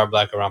truth about our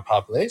black around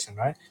population,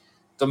 right?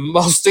 The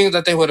most things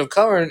that they would have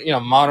covered,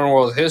 modern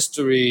world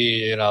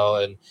history,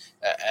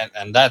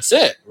 and that's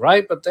it,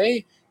 right? But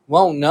they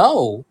won't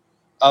know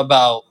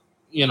about,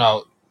 you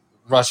know,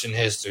 Russian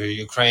history,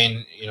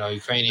 Ukrainian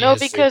No,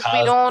 history, because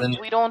we don't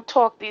Palestinian. we don't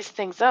talk these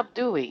things up,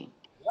 do we?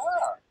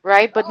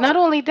 Right? But not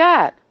No, only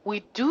that,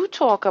 we do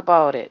talk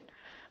about it,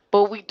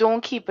 but we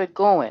don't keep it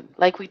going.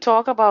 Like we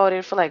talk about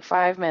it for like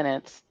 5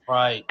 minutes.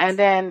 right. And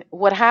then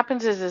what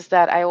happens is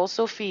that I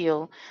also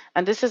feel,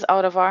 and this is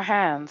out of our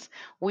hands,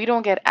 we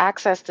don't get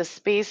access to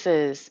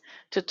spaces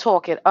to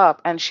talk it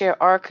up and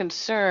share our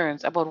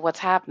concerns about what's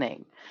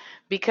happening.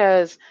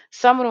 Because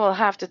someone will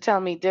have to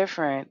tell me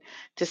different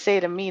to say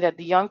to me that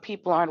the young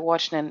people aren't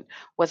watching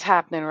what's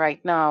happening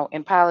right now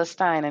in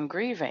Palestine and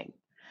grieving.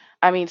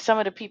 I mean, some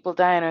of the people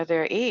dying are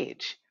their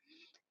age.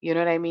 You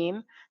know what I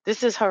mean?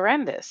 This is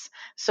horrendous.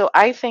 So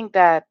I think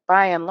that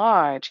by and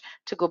large,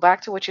 to go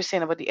back to what you're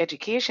saying about the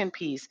education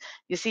piece,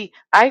 you see,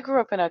 I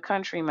grew up in a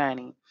country,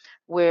 Manny,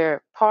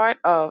 where part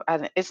of,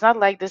 and it's not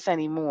like this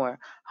anymore.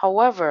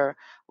 However,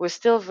 we're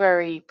still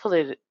very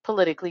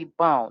politically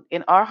bound.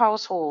 In our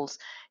households,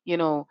 you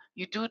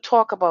do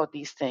talk about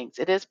these things.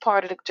 It is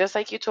part of the, just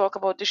like you talk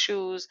about the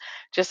shoes,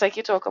 just like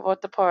you talk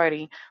about the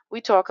party,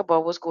 we talk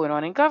about what's going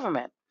on in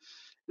government.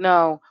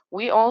 Now,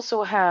 we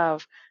also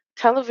have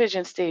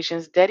television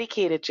stations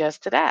dedicated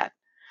just to that.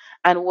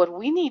 And what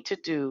we need to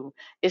do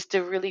is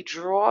to really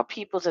draw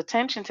people's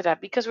attention to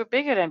that because we're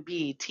bigger than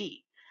BET.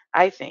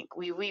 I think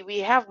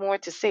we have more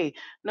to say.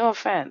 No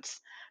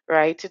offense,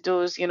 right, to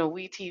those,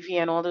 We TV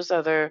and all those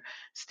other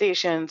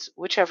stations,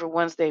 whichever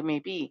ones they may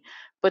be.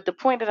 But the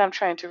point that I'm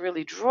trying to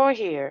really draw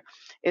here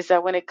is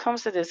that when it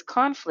comes to this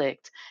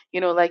conflict,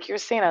 like you're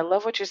saying, I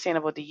love what you're saying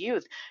about the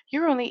youth.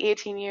 You're only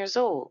 18 years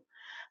old.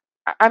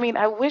 I mean,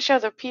 I wish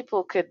other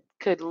people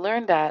could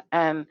learn that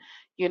and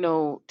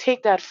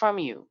take that from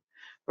you,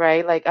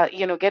 right? Like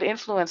get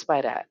influenced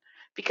by that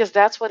because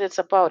that's what it's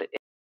about.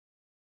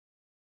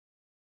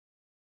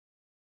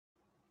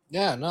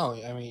 Yeah, no,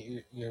 I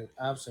mean you're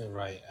absolutely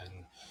right,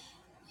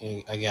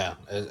 and again,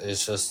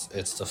 it's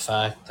the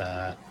fact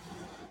that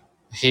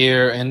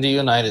here in the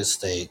United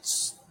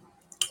States,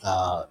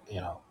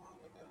 you know,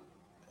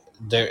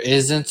 there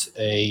isn't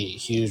a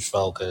huge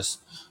focus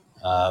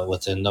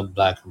within the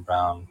black and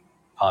brown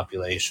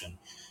population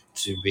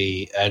to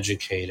be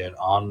educated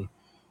on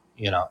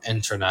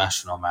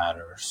international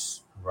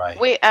matters, right?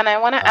 Wait, and I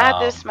want to add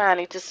this, Um,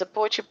 Manny, to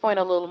support your point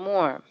a little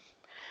more.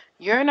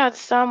 You're not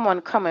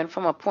someone coming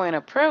from a point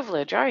of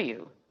privilege, are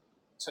you?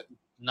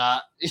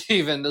 Not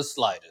even the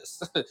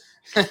slightest.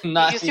 You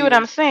Not see what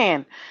I'm even.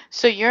 saying?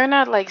 So you're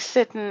not like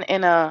sitting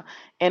in a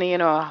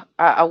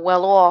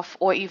well-off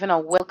or even a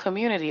well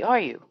community, are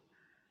you?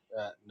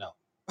 No.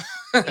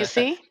 You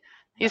see?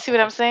 You see what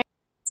No. I'm saying?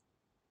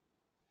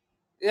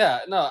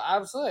 Yeah, no,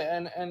 absolutely,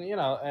 and and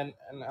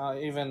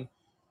even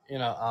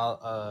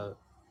I'll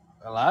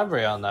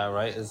elaborate on that,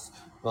 right? Is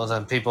well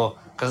then people,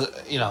 because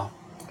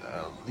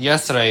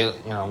yesterday,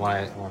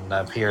 when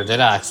that peer did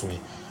ask me,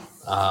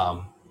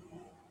 um,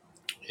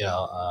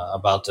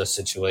 about the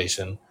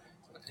situation,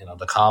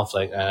 the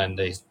conflict, and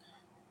they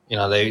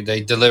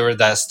delivered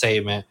that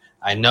statement.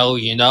 I know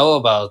you know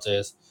about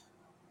this.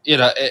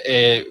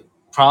 It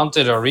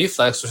prompted a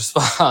reflex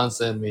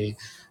response in me,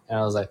 and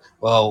I was like,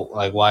 well,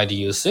 like, why do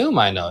you assume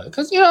I know it?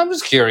 Because I'm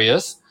just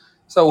curious.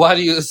 So why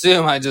do you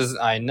assume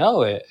I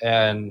know it?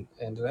 And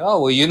they're like,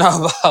 oh, well, you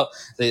know about,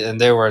 in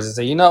their words, they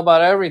say you know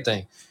about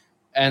everything.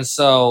 And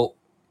so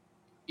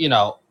you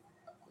know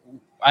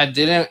I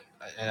didn't,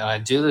 and I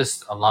do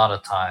this a lot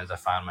of times. I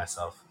find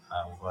myself,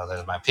 whether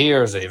it's my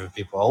peers or even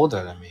people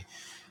older than me,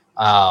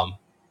 um,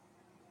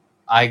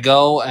 I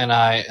go and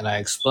I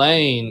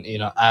explain,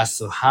 as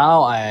to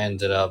how I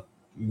ended up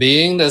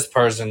being this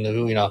person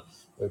who,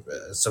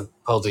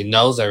 supposedly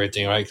knows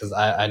everything, right? Because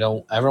I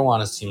don't ever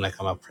want to seem like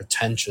I'm a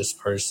pretentious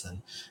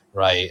person,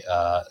 right?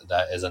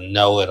 That is a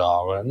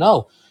know-it-all. Right?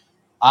 No,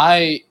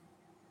 I,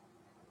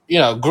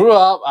 grew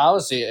up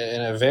obviously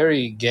in a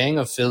very gang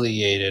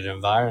affiliated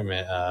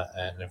environment,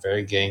 and a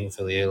very gang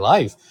affiliated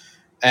life,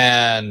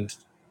 and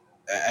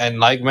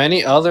like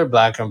many other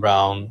black and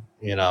brown,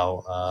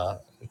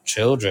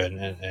 children,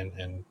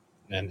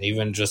 and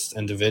even just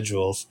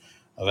individuals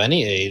of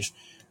any age,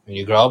 when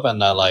you grow up in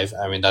that life,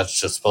 I mean, that's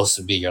just supposed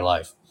to be your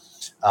life.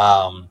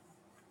 Um,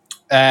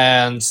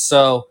 and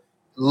so,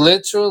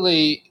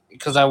 literally,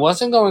 because I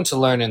wasn't going to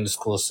learn in the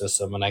school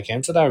system, and I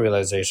came to that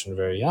realization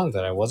very young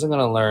that I wasn't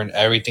going to learn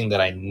everything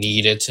that I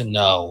needed to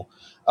know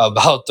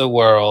about the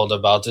world,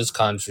 about this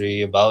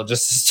country, about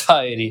just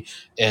society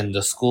in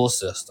the school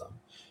system.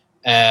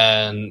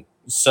 And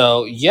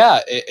so,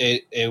 yeah,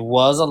 it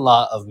was a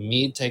lot of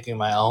me taking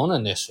my own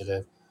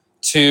initiative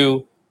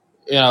to,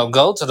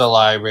 go to the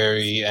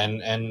library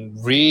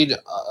and read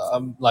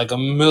like a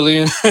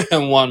million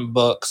and one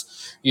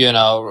books,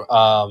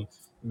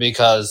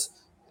 because,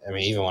 I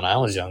mean, even when I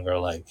was younger,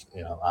 like,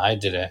 I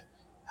didn't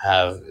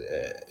have,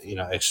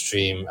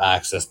 extreme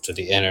access to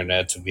the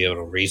internet to be able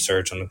to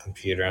research on the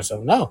computer and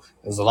stuff. No,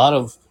 it was a lot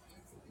of,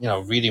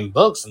 reading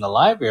books in the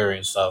library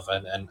and stuff,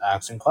 and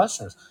asking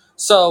questions.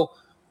 So,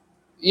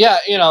 yeah,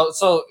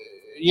 so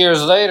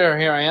years later,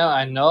 here I am.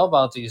 I know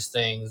about these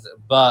things,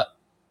 but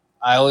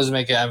I always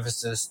make an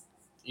emphasis,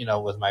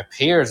 with my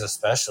peers,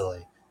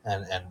 especially,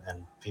 and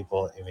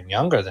people even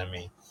younger than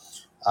me,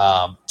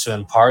 to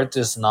impart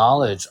this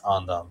knowledge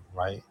on them,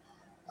 right?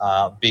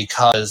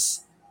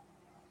 Because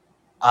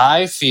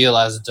I feel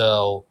as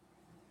though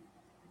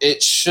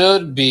it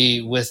should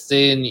be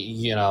within,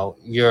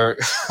 your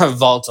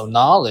vault of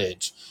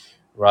knowledge,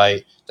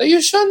 right? That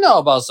you should know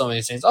about some of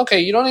these things. Okay,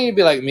 you don't need to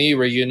be like me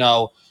where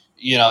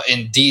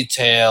in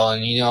detail,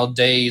 and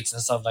dates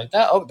and stuff like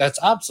that. Oh, that's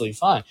absolutely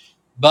fine.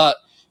 But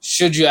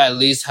should you at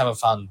least have a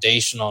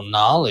foundational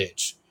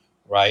knowledge,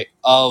 right,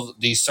 of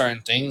these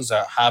certain things that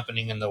are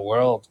happening in the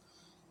world,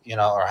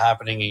 or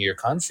happening in your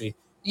country?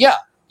 Yeah,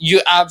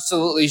 you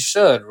absolutely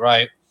should,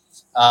 right?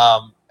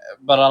 Um,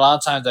 but a lot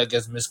of times that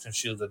gets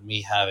misconstrued with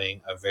me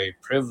having a very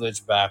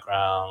privileged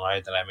background,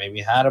 right? That I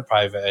maybe had a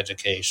private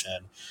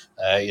education,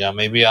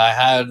 maybe I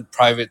had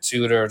private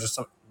tutor or just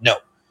some. No,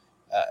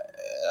 uh,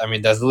 I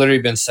mean, that's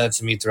literally been said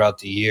to me throughout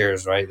the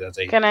years, right? That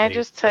they Can I they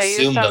just tell you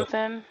assume that.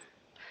 something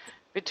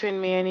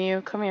between me and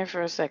you? Come here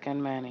for a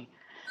second, Manny.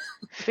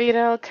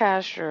 Fidel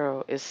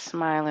Castro is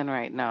smiling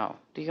right now.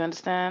 Do you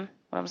understand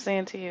what I'm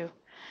saying to you?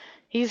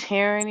 He's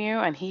hearing you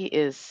and he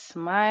is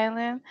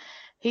smiling.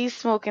 He's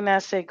smoking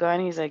that cigar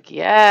and he's like,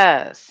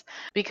 yes.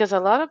 Because a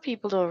lot of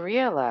people don't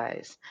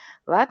realize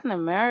Latin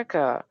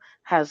America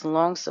has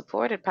long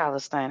supported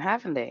Palestine,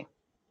 haven't they?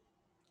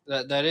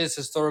 That is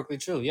historically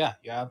true. Yeah,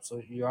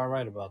 you are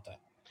right about that.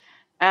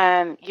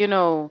 And,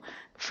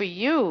 for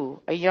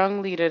you, a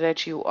young leader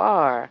that you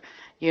are,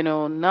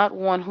 not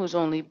one who's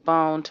only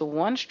bound to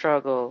one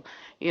struggle,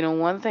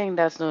 one thing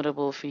that's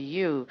notable for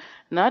you,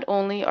 not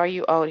only are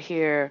you out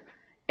here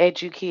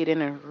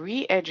educating and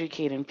re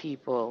educating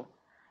people,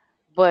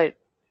 but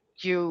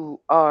you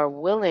are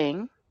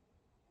willing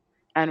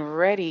and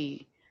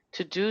ready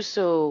to do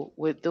so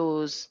with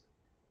those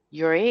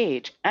your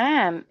age.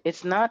 And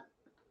it's not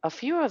a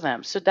few of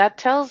them. So that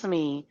tells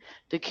me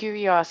the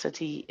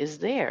curiosity is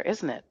there,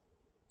 isn't it?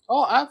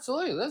 Oh,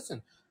 absolutely.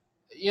 Listen,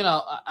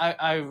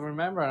 I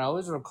remember, and I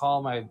always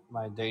recall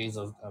my days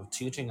of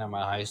teaching at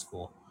my high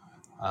school.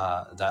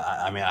 That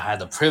I mean, I had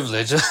the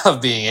privilege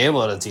of being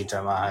able to teach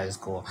at my high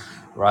school,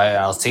 right?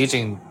 I was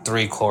teaching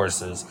 3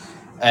 courses,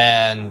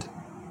 and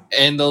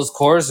in those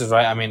courses,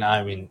 right? I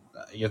mean,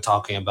 you're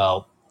talking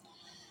about,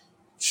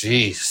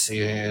 geez,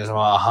 it's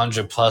about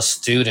 100 plus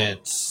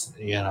students,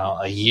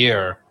 a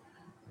year,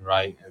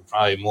 right?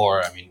 Probably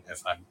more. I mean,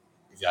 if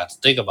you have to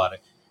think about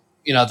it,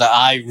 that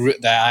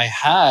I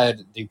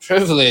had the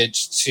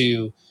privilege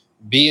to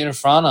be in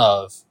front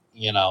of,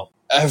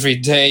 every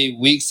day,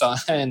 weeks on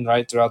end,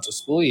 right, throughout the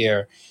school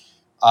year,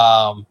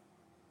 um,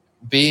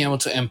 being able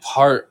to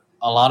impart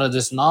a lot of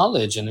this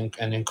knowledge and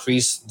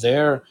increase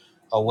their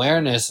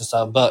awareness and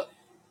stuff. But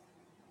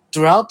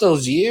throughout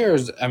those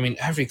years, I mean,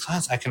 every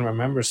class I can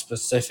remember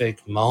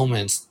specific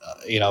moments,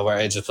 where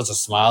it just puts a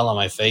smile on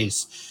my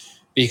face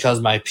because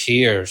my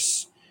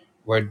peers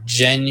were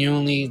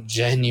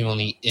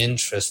genuinely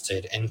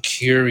interested and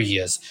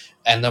curious.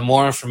 And the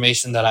more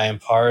information that I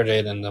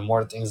imparted and the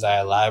more things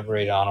I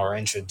elaborated on or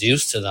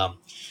introduced to them,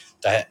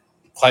 that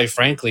quite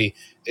frankly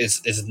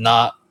is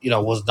not,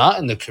 was not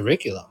in the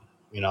curriculum.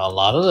 A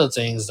lot of the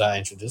things that I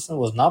introduced them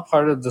was not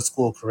part of the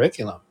school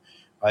curriculum,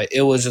 right?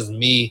 It was just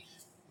me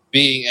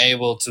being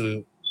able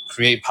to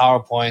create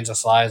PowerPoints or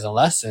slides and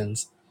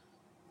lessons,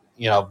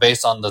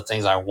 based on the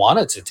things I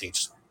wanted to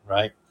teach them,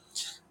 right?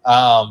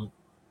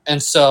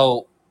 And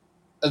so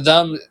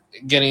them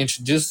getting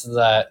introduced to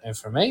that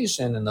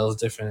information and those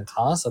different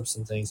concepts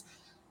and things,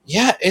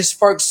 yeah, it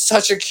sparked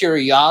such a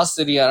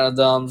curiosity out of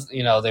them.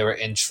 They were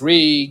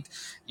intrigued.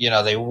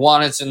 They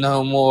wanted to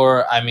know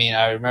more. I mean,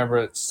 I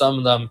remember some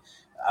of them,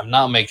 I'm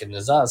not making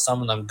this up,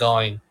 some of them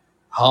going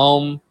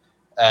home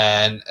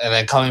and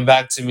then coming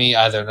back to me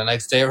either the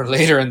next day or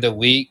later in the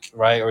week,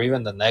 right? Or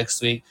even the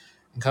next week,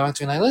 and coming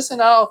to me like, listen,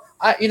 oh,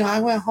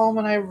 I went home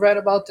and I read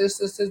about this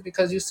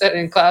because you said it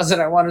in class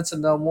and I wanted to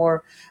know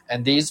more.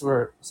 And these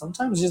were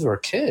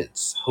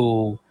kids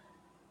who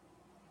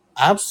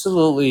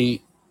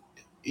absolutely,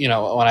 when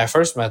I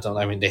first met them,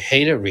 I mean, they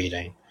hated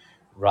reading,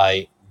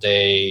 right?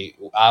 They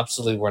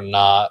absolutely were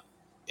not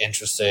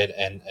interested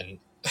in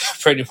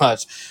pretty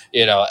much,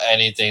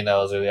 anything that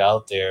was really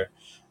out there.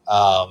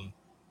 Um,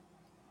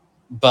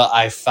 but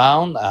I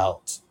found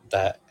out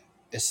that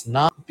it's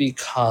not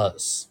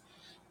because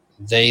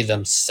they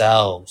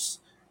themselves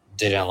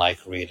didn't like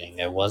reading.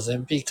 It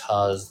wasn't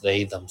because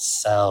they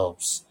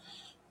themselves,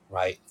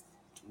 right,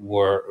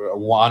 were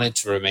wanted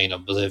to remain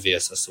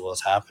oblivious as to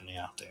what's happening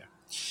out there.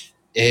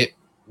 It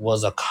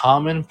was a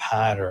common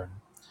pattern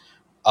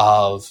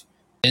of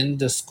in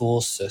the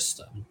school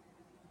system.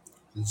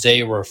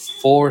 They were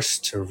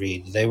forced to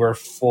read. They were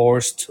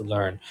forced to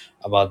learn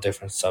about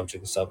different subjects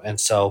and stuff. And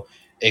so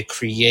it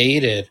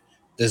created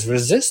this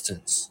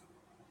resistance,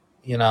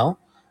 you know?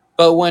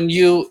 But when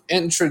you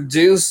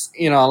introduce,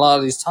 a lot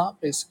of these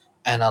topics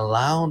and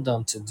allow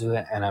them to do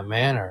it in a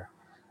manner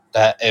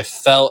that it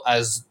felt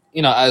as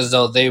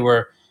though they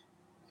were,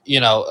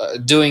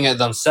 doing it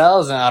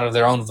themselves and out of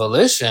their own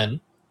volition,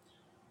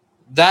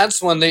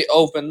 that's when they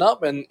opened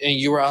up and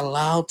you were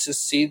allowed to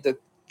see the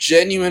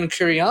genuine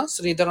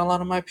curiosity that a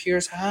lot of my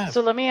peers have.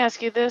 So let me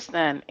ask you this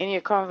then. In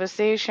your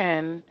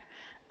conversation,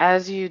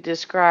 as you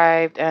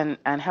described and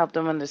helped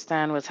them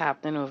understand what's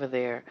happening over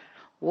there,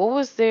 what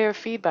was their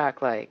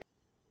feedback like?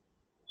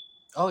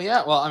 Oh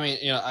yeah, well, I mean,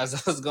 as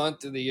I was going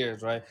through the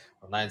years, right,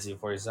 from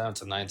 1947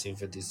 to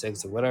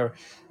 1956 or whatever,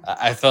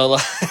 I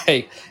felt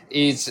like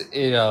each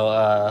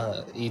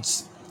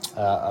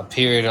a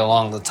period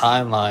along the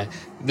timeline,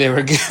 they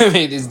were giving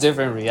me these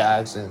different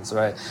reactions,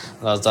 right?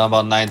 When I was talking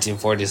about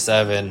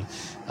 1947,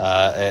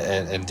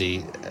 and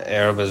the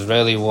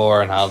Arab-Israeli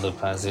War and how the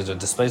Palestinians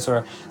displaced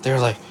were, they were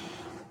like,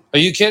 "Are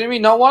you kidding me?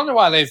 No wonder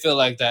why they feel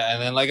like that."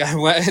 And then like I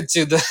went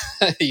into the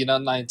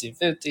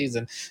 1950s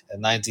and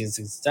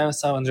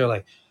 1967, and they're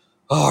like,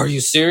 "Oh, are you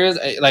serious?"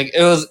 Like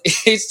it was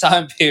each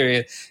time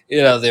period,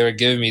 they were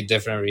giving me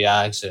different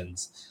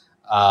reactions,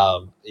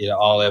 all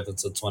the way up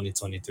until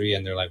 2023,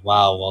 and they're like,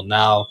 "Wow, well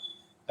now,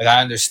 like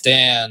I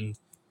understand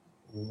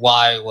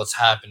why what's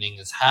happening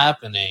is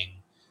happening,"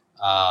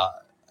 uh,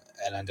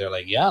 and then they're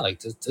like, "Yeah, like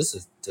this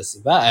is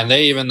bad," and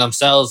they even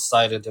themselves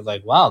cited, they're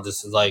like, "Wow,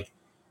 this is like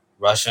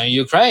Russia and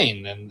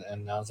Ukraine," and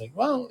I was like,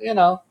 "Well,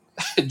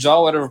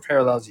 draw whatever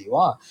parallels you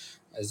want."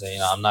 I say,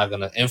 I'm not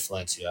gonna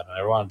influence you. I don't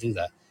ever want to do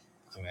that.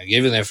 I'm gonna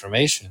give you the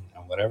information,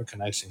 and whatever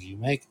connections you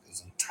make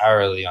is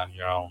entirely on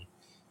your own,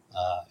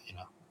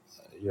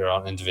 your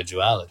own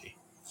individuality.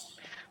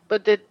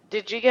 But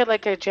did you get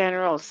like a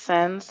general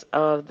sense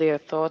of their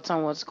thoughts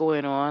on what's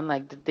going on?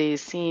 Like, did they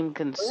seem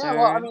But yeah,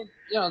 well, I concerned? mean,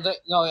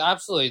 no,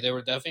 absolutely, they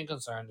were definitely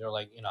concerned. They're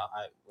like,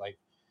 I like,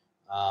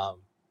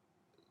 um,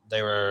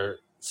 they were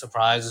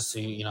surprised to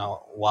see,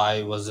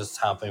 why was this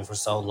happening for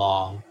so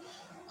long.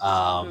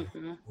 Hmm.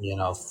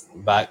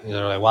 Back,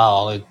 they're like, wow,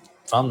 only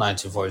from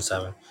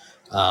 1947.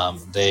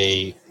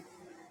 They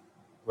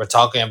were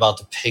talking about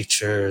the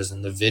pictures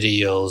and the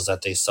videos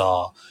that they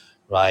saw,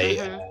 right?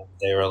 Hmm. And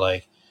they were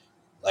like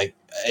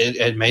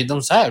it made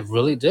them sad. It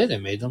really did.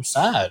 It made them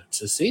sad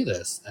to see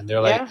this. And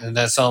they're like, Yeah. and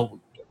then so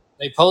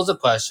they posed a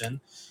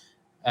question,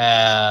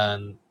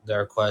 and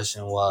their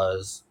question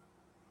was,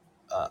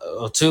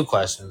 well, two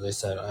questions. They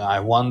said, "I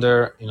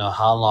wonder,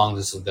 how long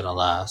this is gonna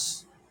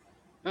last."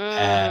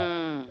 And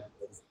Mm.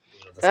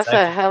 the That's a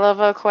second, hell of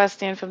a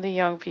question from the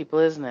young people,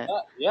 isn't it?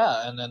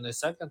 yeah, and then the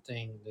second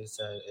thing they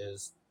said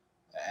is,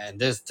 and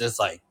this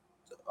like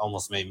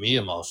almost made me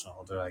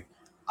emotional. They're like,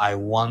 I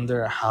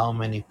wonder how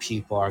many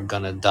people are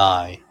gonna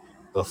die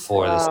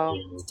before this Wow.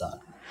 game is done.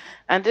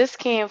 And this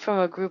came from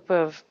a group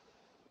of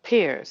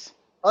peers.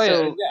 Oh yeah,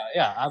 So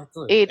yeah,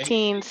 absolutely.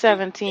 18,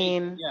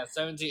 17. Yeah,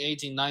 17,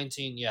 18,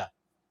 19, yeah.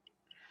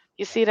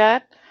 You see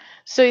that?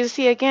 So you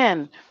see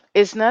again,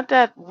 it's not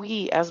that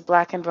we as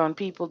black and brown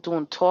people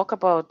don't talk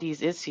about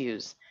these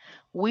issues.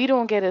 We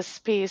don't get a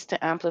space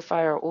to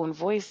amplify our own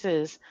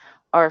voices,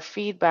 our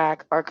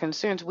feedback, our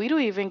concerns. We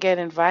don't even get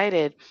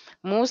invited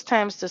most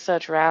times to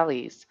such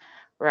rallies,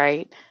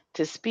 right?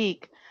 To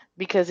speak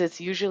because it's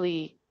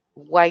usually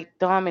white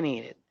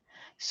dominated.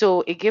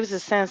 So it gives a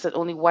sense that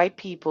only white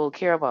people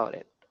care about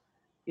it.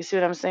 You see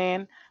what I'm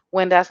saying?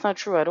 When that's not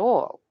true at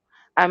all.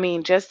 I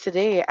mean, just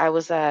today I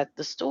was at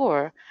the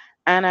store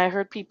and I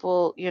heard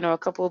people, a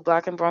couple of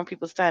black and brown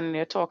people standing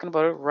there talking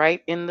about it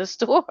right in the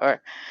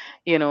store,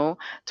 you know,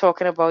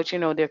 talking about,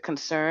 their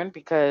concern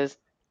because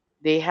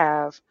they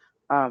have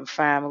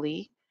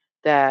family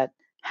that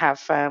have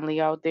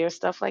family out there,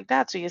 stuff like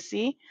that. So you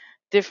see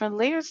different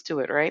layers to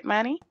it, right,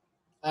 Manny?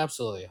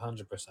 Absolutely,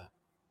 100%.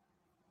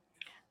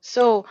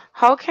 So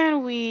how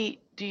can we,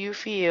 do you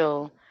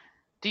feel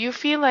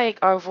like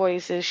our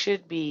voices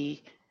should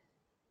be,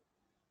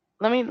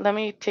 let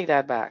me take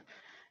that back.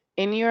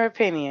 In your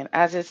opinion,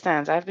 as it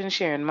stands, I've been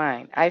sharing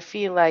mine. I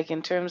feel like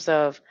in terms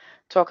of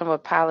talking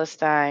about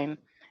Palestine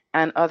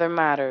and other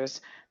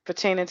matters,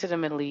 pertaining to the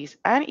Middle East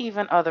and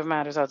even other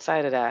matters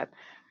outside of that.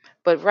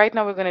 But right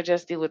now, we're going to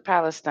just deal with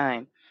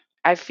Palestine.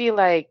 I feel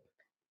like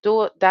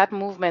though that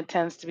movement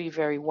tends to be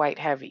very white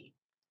heavy,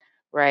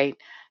 right?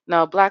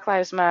 Now, Black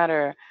Lives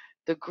Matter,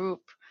 the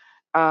group,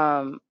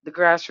 the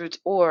grassroots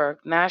org,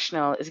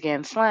 national, is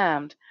getting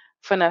slammed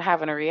for not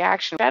having a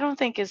reaction, which I don't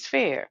think is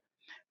fair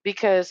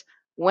because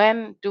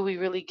when do we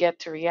really get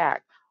to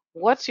react?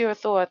 What's your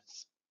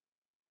thoughts,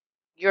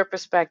 your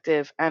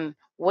perspective, and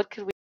what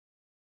could we?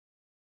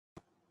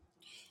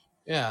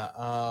 Yeah.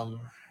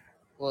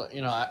 Well,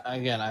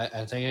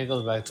 I think it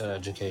goes back to the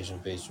education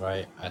piece,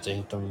 right? I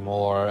think the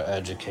more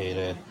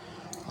educated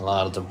a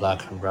lot of the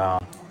black and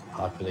brown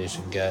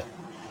population get,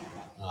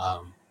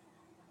 um,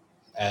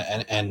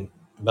 and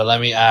but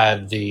let me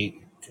add the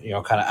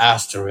kind of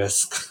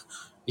asterisk,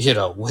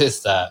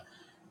 with that,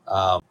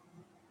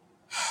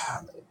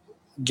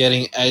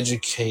 getting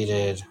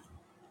educated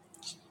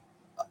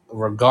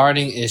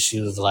regarding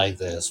issues like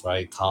this,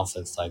 right?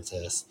 Conflicts like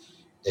this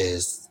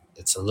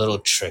it's a little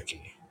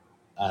tricky,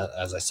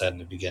 as I said in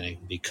the beginning,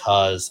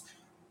 because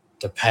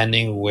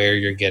depending where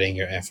you're getting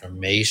your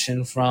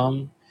information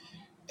from,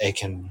 it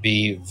can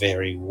be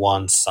very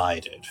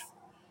one-sided,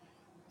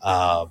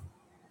 um,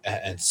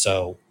 and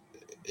so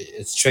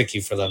it's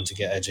tricky for them to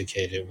get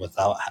educated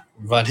without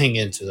running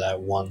into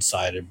that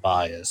one-sided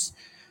bias,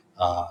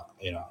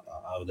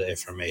 of the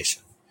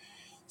information.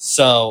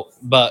 So,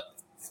 but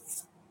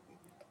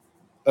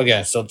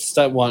again, so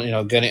step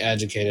one, getting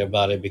educated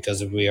about it,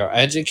 because if we are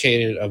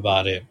educated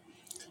about it,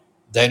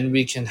 then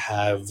we can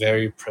have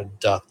very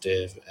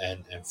productive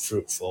and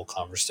fruitful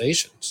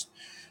conversations,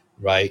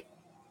 right?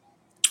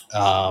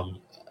 Um,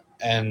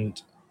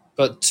 and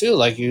but too,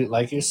 like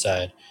you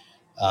said,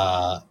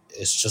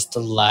 it's just the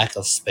lack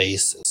of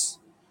spaces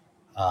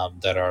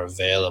that are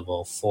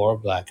available for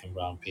black and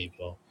brown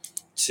people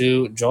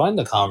to join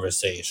the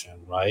conversation,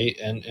 right?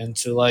 And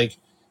to like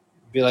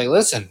be like,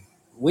 listen,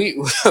 we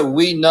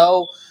we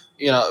know,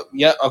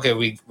 yeah, okay,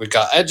 we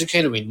got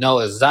educated, we know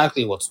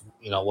exactly what's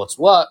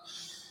what.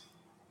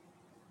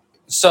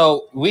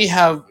 So we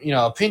have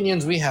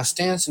opinions, we have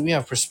stances, we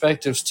have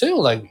perspectives too.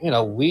 Like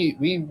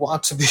we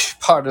want to be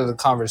part of the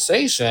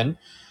conversation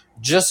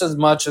just as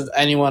much as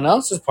anyone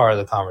else is part of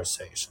the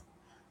conversation,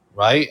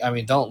 right? I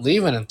mean, don't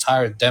leave an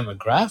entire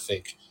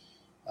demographic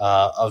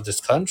of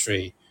this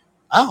country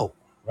out,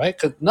 right?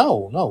 'Cause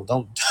no,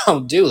 don't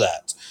don't do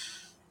that.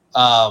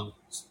 Um,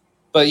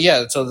 but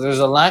yeah, so there's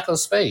a lack of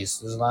space.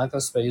 There's a lack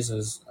of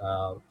spaces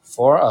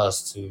for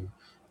us to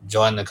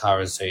join the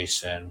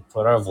conversation,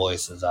 put our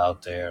voices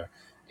out there,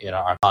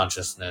 our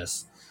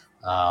consciousness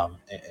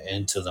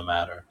into the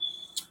matter.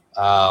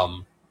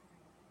 Um,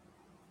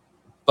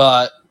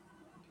 but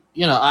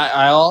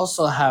I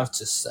also have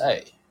to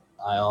say,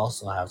 I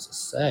also have to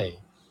say,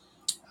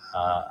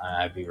 and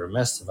I'd be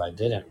remiss if I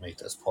didn't make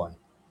this point.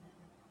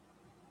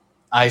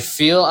 I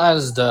feel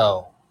as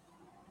though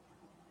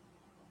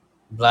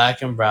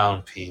black and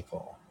brown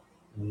people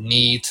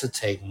need to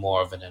take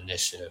more of an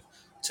initiative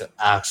to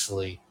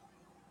actually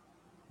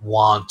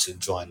want to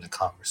join the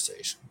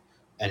conversation.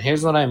 And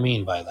here's what I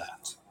mean by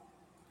that.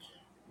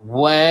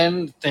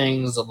 When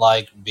things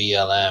like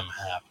BLM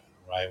happen,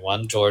 right?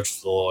 When George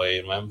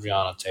Floyd, when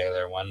Breonna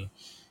Taylor, when,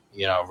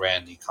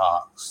 Randy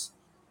Cox,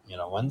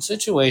 when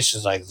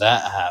situations like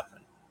that happen,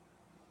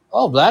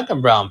 oh, black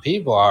and brown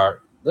people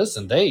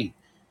listen, they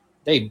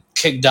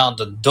kick down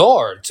the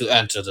door to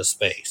enter the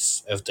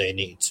space if they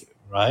need to,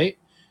 right?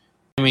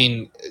 I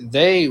mean,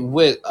 they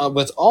with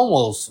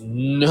almost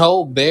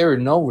no barrier,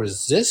 no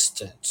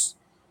resistance,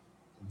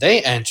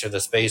 they enter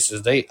the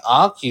spaces, they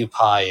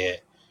occupy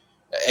it.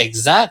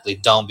 Exactly,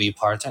 don't be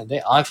part-time.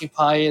 They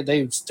occupy it,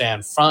 they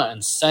stand front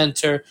and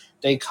center,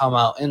 they come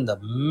out in the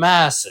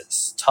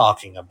masses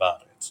talking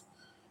about it,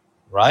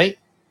 right?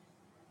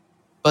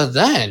 But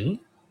then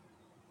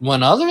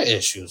when other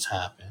issues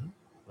happen,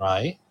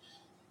 right?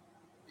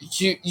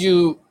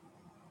 You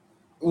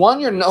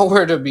one, you're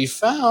nowhere to be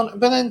found,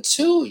 but then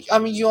two, I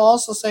mean, you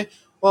also say,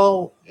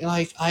 well,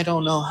 like, I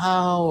don't know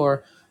how,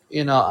 or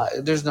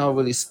there's no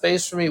really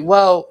space for me.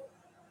 Well,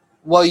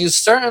 you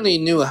certainly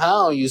knew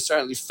how. You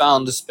certainly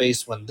found the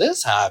space when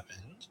this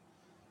happened.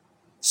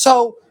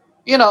 So,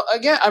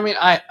 again,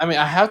 I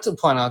have to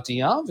point out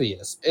the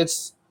obvious.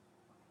 It's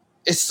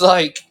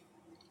like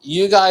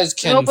you guys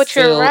No, can but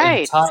you're fill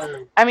right.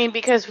 entire. I mean,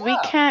 because we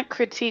Yeah, can't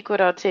critique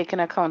without taking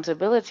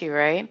accountability,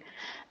 right?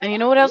 And you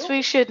know what else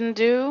we absolutely. shouldn't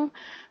do?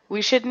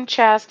 We shouldn't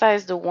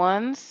chastise the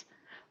ones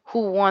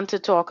who want to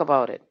talk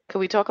about it. Could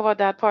we talk about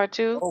that part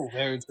too? Oh,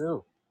 very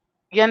true.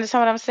 You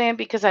understand what I'm saying?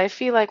 Because I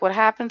feel like what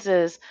happens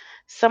is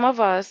some of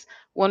us,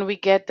 when we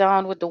get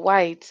down with the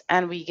whites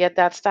and we get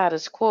that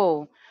status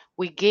quo,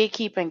 we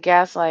gatekeep and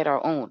gaslight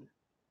our own,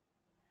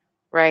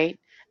 right?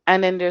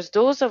 And then there's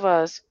those of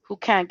us who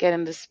can't get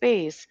in the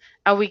space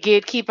and we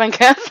gatekeep and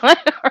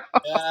gaslight our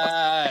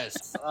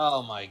Yes.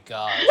 Oh my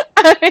gosh.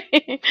 I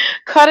mean,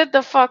 cut it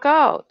the fuck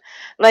out.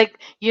 Like,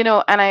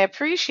 and I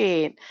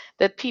appreciate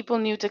that people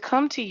knew to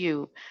come to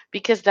you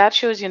because that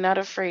shows you're not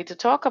afraid to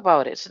talk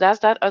about it. So that's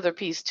that other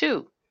piece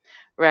too,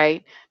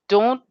 right?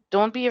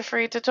 don't be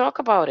afraid to talk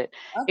about it.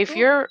 If Absolutely.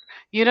 you're,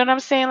 you know what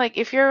I'm saying? Like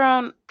if you're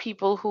around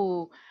people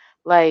who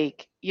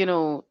like,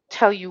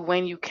 tell you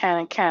when you can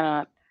and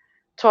cannot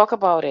talk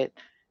about it,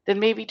 then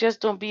maybe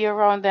just don't be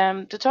around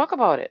them to talk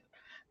about it.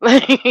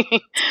 Like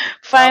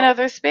find Well,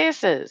 other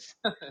spaces,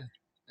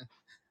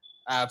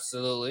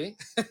 absolutely.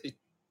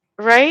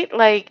 right?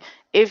 Like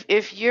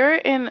if you're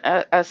in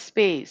a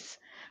space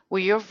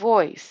where your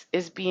voice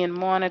is being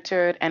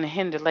monitored and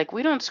hindered, like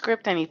we don't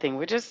script anything,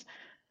 we're just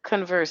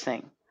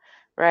conversing,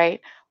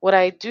 right? What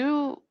I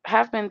do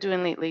have been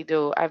doing lately,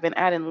 though, I've been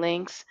adding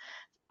links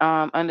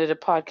under the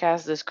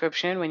podcast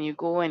description. When you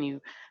go and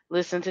you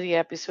listen to the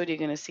episode, you're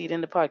going to see it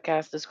in the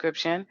podcast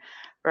description,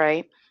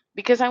 right?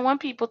 Because I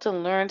want people to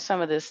learn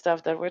some of this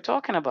stuff that we're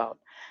talking about.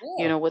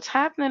 Yeah. What's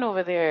happening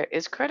over there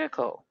is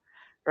critical,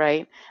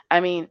 right?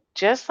 I mean,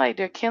 just like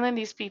they're killing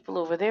these people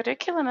over there, they're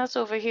killing us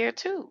over here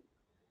too.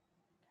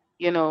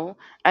 you know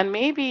and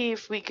maybe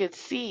if we could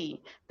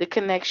see the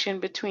connection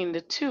between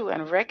the two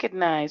and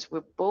recognize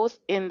we're both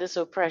in this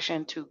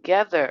oppression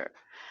together.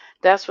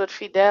 That's what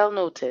Fidel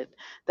noted.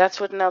 That's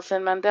what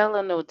Nelson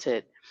Mandela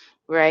noted,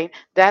 right?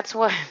 That's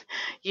what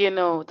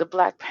the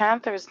Black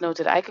Panthers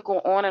noted. I could go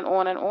on and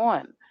on and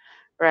on,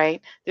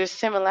 right? There's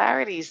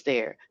similarities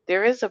there.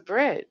 There is a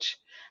bridge,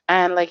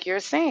 and like you're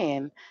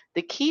saying,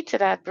 the key to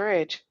that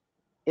bridge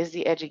is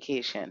the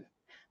education,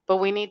 but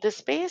we need the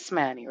space,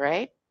 Manny,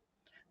 right?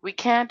 We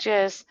can't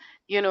just,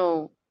 you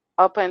know,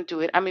 up and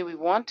do it. I mean, we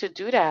want to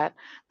do that,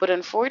 but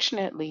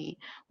unfortunately,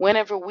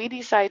 whenever we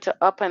decide to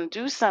up and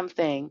do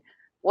something,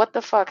 what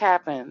the fuck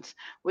happens?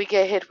 We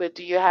get hit with,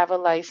 do you have a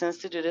license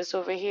to do this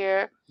over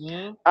here?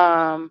 Hmm.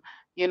 Um,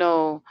 you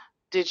know,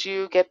 did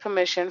you get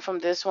permission from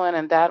this one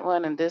and that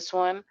one and this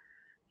one?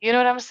 You know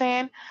what I'm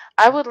saying?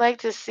 I would like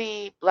to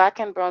see black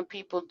and brown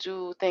people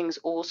do things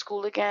old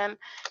school again.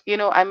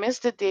 I miss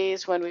the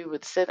days when we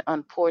would sit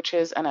on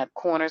porches and at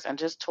corners and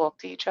just talk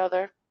to each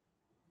other.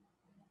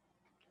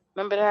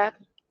 Remember that?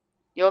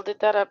 Y'all did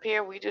that up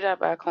here. We do that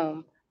back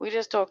home. We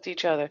just talk to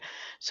each other.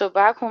 So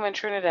back home in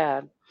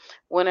Trinidad,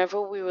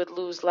 whenever we would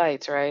lose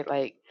lights, right?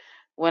 Like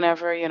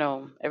whenever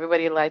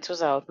everybody lights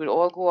was out, we'd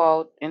all go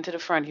out into the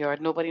front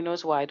yard. Nobody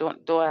knows why. Don't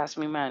ask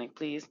me, Manny,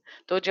 please.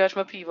 Don't judge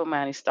my people,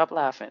 Manny. Stop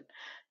laughing.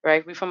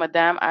 Right? We from a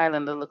damn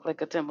island that look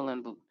like a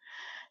Timberland boot.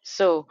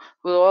 So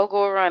we'll all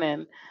go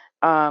running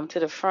to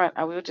the front,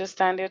 and we would just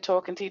stand there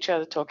talking to each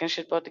other, talking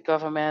shit about the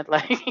government,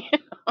 like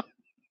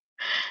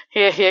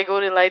here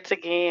go the lights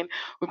again.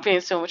 We're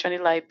paying so much on the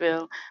light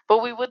bill.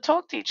 But we would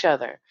talk to each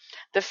other.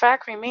 The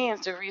fact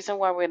remains the reason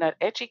why we're not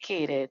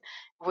educated,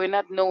 we're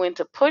not knowing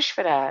to push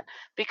for that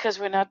because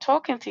we're not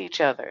talking to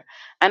each other.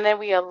 And then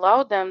we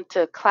allow them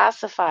to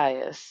classify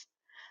us,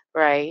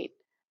 right?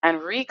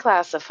 And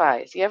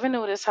reclassify us. You ever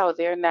notice how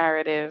their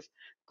narrative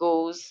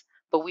goes,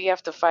 but we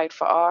have to fight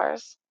for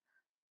ours?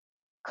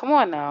 Come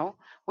on now.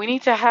 We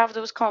need to have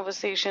those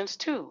conversations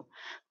too.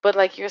 But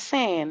like you're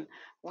saying,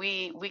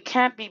 we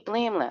can't be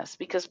blameless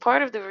because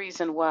part of the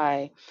reason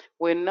why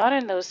we're not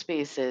in those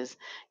spaces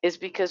is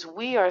because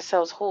we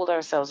ourselves hold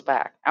ourselves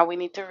back. And we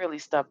need to really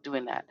stop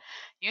doing that.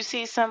 You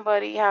see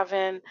somebody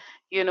having,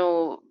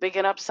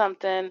 bigging up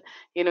something,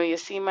 you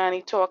see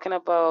Manny talking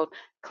about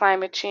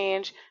climate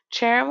change,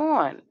 cheer him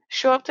on.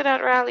 Show up to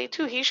that rally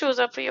too. He shows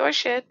up for your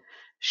shit.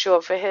 Show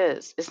up for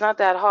his. It's not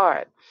that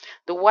hard.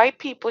 The white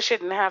people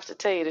shouldn't have to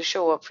tell you to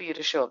show up for you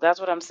to show up. That's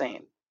what I'm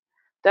saying.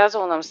 That's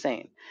all I'm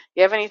saying.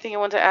 You have anything you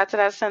want to add to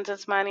that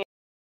sentence, Manny?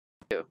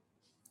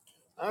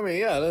 I mean,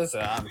 yeah,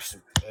 listen, this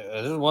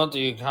is one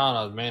thing you count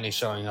on Manny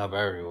showing up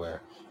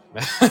everywhere.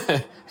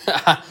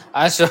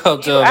 I show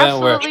up You to an event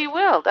where absolutely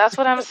will. That's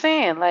what I'm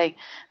saying. Like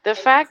the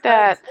fact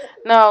that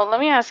no, let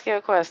me ask you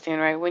a question,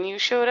 right? When you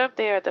showed up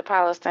there at the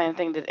Palestine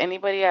thing, did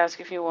anybody ask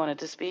if you wanted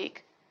to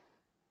speak?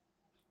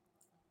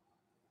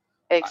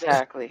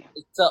 Exactly.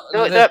 so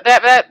this,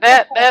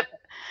 That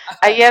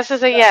a yes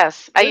is a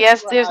yes. A this is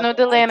yes, what there's no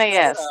happened. I delay in a showed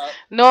yes. up.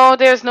 No,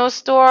 there's no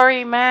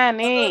story,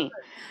 Listen, Manny.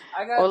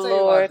 I Oh gotta tell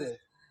you about Lord. this.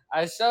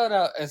 I showed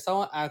up and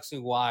someone asked me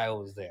why I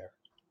was there.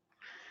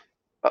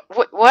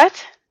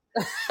 What?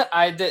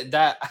 I did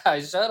that.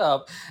 I showed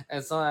up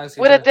and someone asked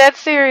me, With a dead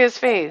serious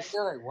face.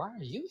 they're like, "Why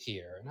are you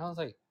here?" And I was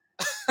like,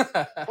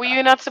 Were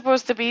you not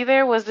supposed to be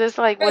there? Was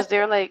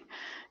there like,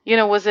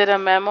 was it a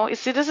memo? You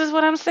see, this is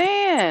what I'm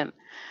saying.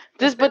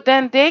 But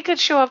then they could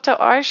show up to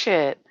our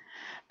shit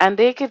and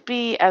they could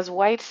be as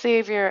white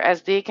savior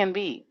as they can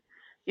be.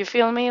 You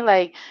feel me?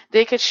 Like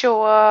they could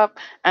show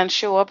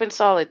up in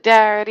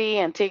solidarity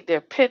and take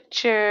their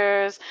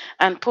pictures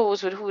and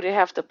pose with who they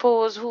have to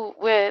pose who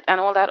with and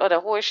all that other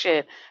horse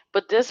shit.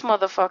 But this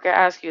motherfucker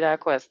asked you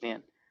that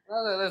question.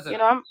 listen.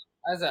 I'm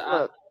I said,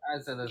 look, I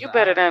said, you listen,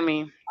 better than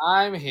me.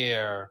 I'm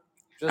here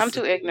I'm just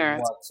to too see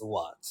ignorant. what's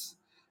what.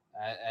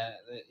 And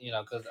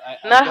because I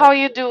Not how don't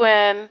you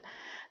doing.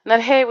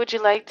 Not hey, would you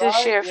like to right,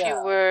 share a yeah, few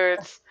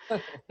words?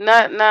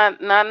 Not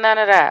none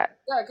of that.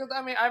 yeah. Because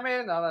I mean,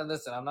 no,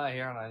 listen, I'm not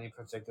here on any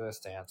particular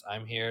stance.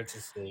 I'm here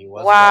to see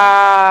what's going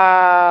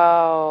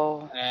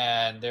Wow. on.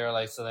 And they were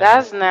like, so then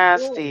That's what are you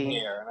doing nasty.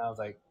 here? And I was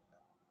like,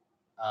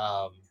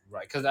 um,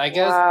 right? Because I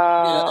guess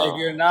Wow.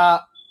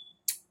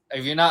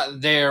 if you're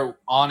not there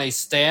on a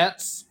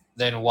stance,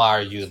 then why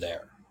are you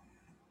there?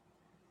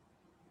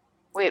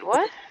 Wait,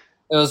 what?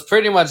 It was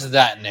pretty much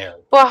that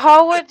narrative, But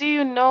how would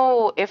you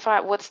know if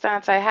I what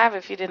stance I have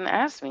if you didn't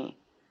ask me?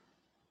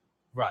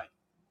 right?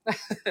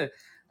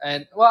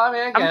 And well, I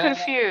mean, I'm again,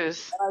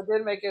 confused. I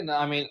did make it.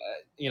 I mean,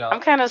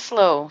 I'm kind of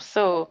slow,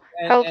 so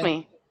help and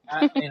me.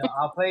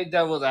 I'll play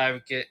devil's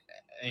advocate,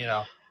 you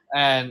know,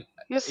 and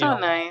You're you so know,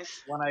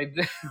 nice. when I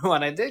did,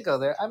 when I did go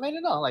there, I made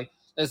it known, like,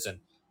 listen,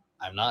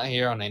 I'm not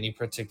here on any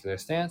particular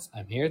stance.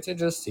 I'm here to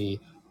just see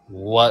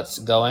what's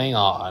going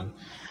on.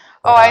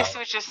 Oh, I Uh, see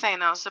what you're saying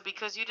now. So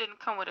because you didn't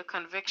come with a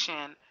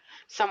conviction,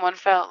 someone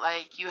felt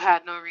like you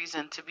had no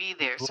reason to be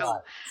there. So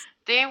right?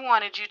 they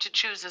wanted you to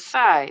choose a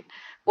side.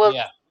 Well,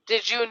 Yeah,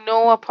 did you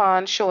know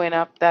upon showing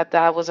up that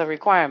that was a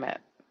requirement?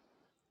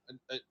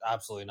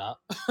 absolutely not.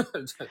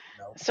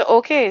 No, So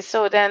okay,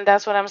 so then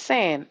that's what I'm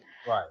saying.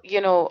 right.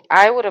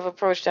 I would have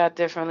approached that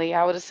differently.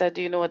 I would have said,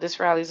 "Do you know what this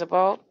rally's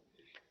about?"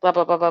 Blah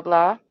blah blah blah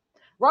blah.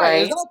 Right,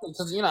 Right? exactly.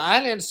 Because I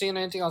hadn't seen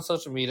anything on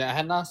social media. I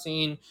had not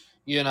seen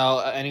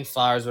any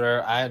flyers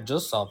where I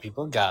just saw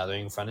people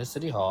gathering in front of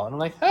City Hall, and I'm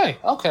like, hey,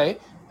 okay.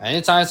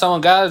 Anytime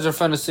someone gathers in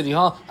front of City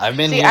Hall, I've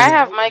been See, here I for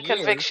have my years.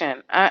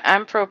 conviction.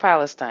 I'm pro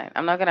Palestine.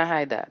 I'm not gonna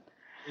hide that.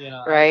 I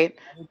Right?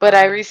 But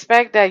I anytime,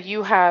 respect that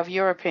you have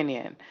your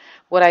opinion.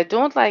 What I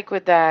don't like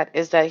with that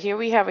is that here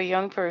we have a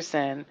young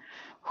person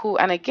who,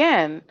 and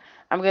again,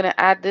 I'm going to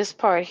add this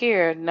part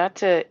here, not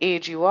to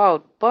age you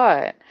out,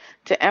 but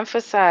to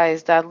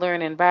emphasize that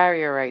learning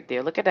barrier right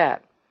there. Look at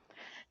that.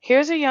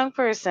 Here's a young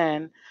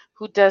person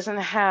who doesn't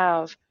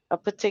have a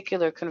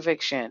particular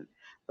conviction,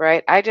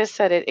 right? I just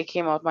said it, it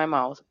came out my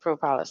mouth, pro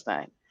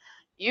Palestine.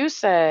 You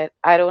said,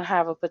 I don't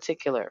have a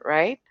particular,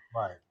 right?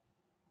 right?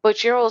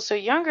 But you're also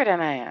younger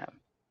than I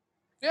am.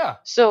 Yeah,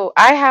 So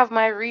I have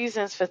my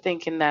reasons for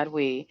thinking that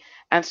way,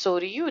 and so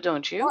do you,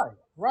 don't you?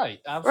 right,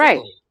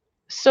 Right. absolutely.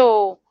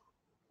 So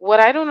what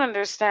I don't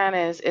understand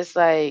is, it's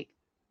like,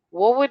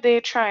 what were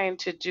they trying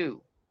to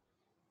do?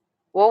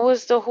 What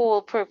was the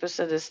whole purpose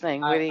of this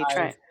thing? Were they I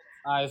trying?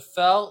 I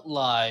felt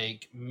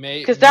like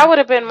Because that maybe would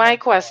have been they my had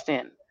thought,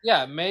 question.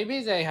 yeah,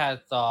 maybe they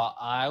had thought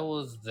I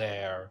was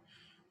there,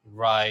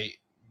 right?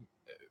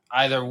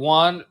 Either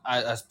one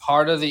as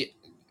part of the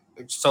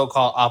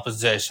so-called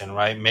opposition,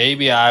 right?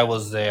 Maybe I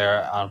was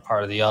there on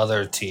part of the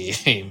other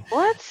team,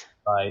 What?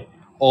 right?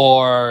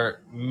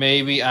 Or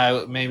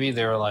maybe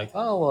they were like,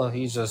 oh well,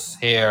 he's just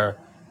here,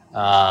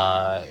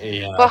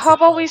 But to how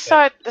about we benefit.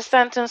 start the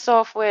sentence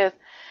off with,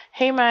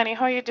 "Hey Manny,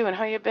 how you doing?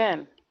 How you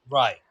been?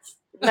 Right.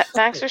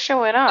 Thanks for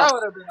showing That up.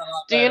 would have been a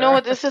lot Do you know better.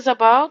 what this is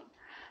about?"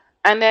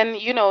 And then,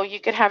 you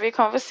could have your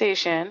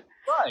conversation.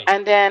 Right.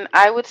 And then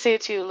I would say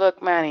to you,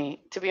 look,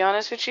 Manny, to be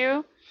honest with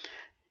you,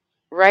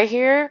 right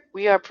here,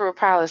 we are pro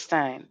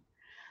Palestine.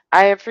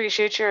 I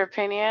appreciate your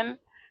opinion,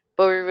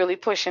 but we're really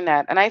pushing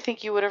that. And I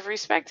think you would have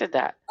respected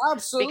that.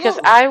 Because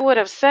Absolutely. I would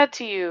have said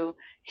to you,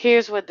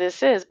 here's what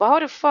this is. But how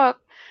the fuck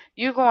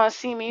you going to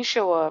see me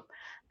show up?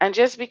 And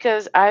just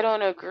because I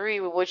don't agree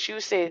with what you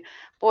say,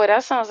 boy,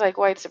 that sounds like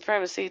white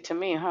supremacy to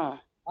me, huh?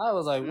 I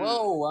was like, Mm.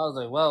 whoa. I was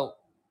like, well,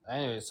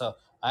 anyway. So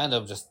I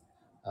ended up just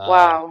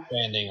Wow.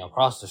 standing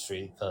across the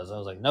street because I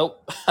was like,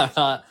 nope,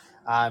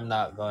 I'm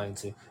not going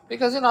to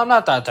because I'm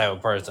not that type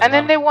of person. And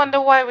then they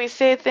wonder why we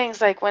say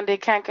things like when they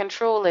can't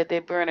control it, they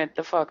burn it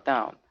the fuck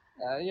down.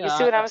 You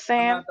see what I'm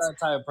I'm not saying? that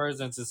type of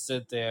person to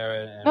sit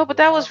there No, and be but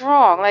like, that oh, was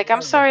wrong. Like,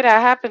 I'm whatever. sorry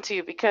that happened to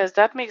you because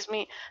that makes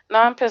me,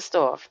 now I'm pissed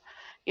off.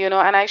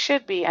 And I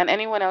should be, and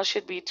anyone else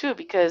should be too,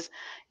 because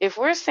if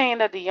we're saying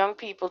that the young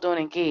people don't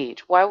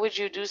engage, why would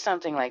you do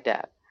something like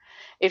that?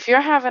 If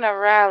you're having a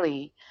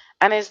rally,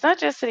 and it's not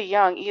just to the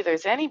young either,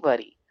 it's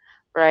anybody,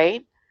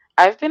 right?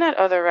 I've been at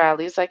other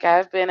rallies, like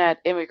I've been at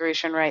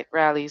immigration right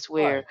rallies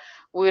Right, where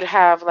we would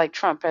have like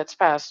trumpets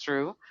pass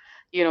through.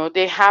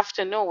 They have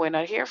to know we're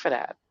not here for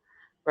that,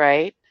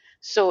 right?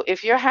 So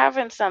if you're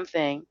having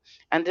something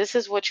and this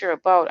is what you're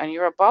about and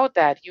you're about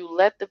that, you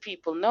let the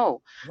people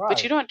know.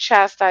 But you right. don't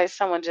chastise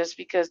someone just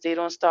because they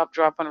don't stop,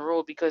 drop, and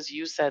roll because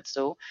you said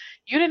so.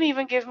 You didn't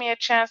even give me a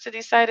chance to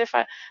decide if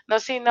I. Now,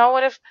 see, now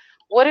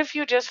what if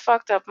you just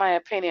fucked up my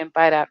opinion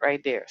by that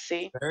right there?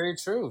 See? Very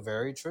true.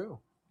 Very true.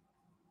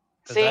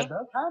 Because that See?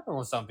 does happen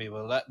with some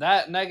people.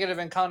 That negative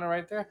encounter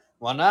right there.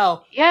 Well,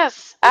 now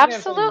Yes, even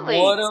if they would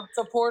absolutely. have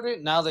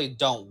supported, now they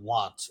don't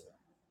want to.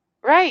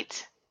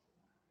 Right.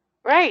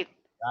 Right.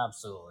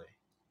 Absolutely.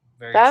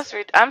 Very true.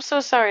 I'm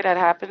so sorry that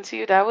happened to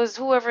you. That was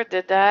whoever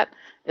did that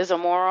is a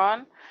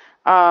moron.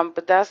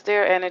 But that's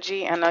their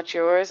energy and not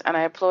yours. And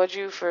I applaud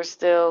you for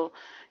still,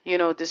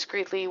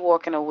 discreetly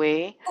walking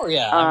away. Oh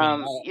yeah, I mean,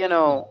 Um, you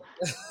know,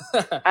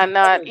 and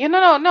I not, mean,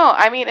 no, no.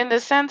 I mean, in the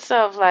sense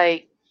of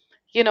like,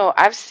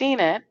 I've seen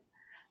it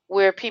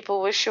where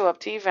people will show up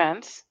to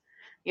events.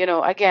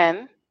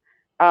 Again,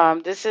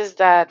 this is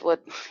that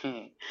what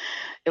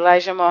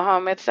Elijah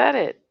Muhammad said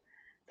it.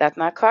 That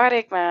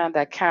narcotic, man,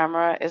 that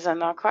camera is a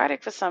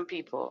narcotic for some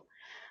people.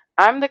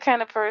 I'm the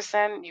kind of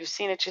person, you've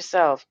seen it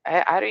yourself.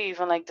 I don't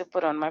even like to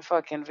put on my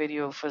fucking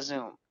video for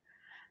Zoom.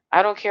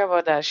 I don't care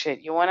about that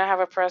shit. You want to have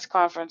a press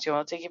conference, you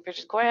want to take your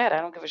pictures, go ahead.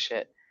 I don't give a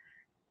shit.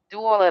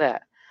 Do all of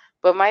that.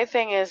 But my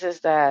thing is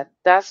that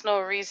that's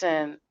no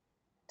reason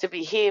to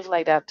behave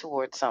like that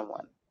towards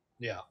someone.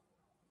 Yeah.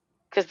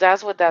 Because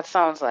that's what that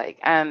sounds like.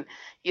 And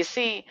you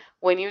see,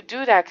 when you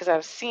do that, because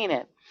I've seen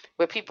it,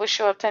 where people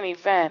show up to an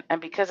event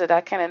and because of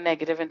that kind of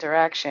negative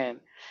interaction,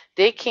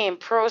 they came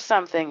pro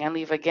something and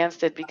leave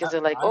against it because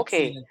they're like, I've seen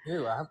okay, it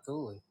too.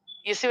 Absolutely.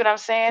 you see what I'm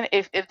saying?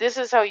 If this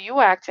is how you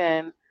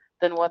acting,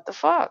 then what the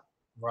fuck?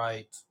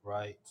 Right.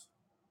 Right.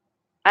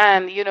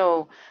 And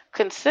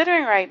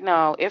considering right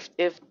now, if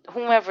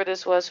whomever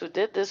this was who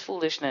did this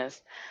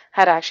foolishness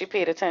had actually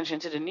paid attention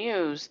to the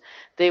news,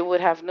 they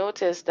would have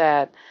noticed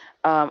that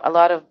a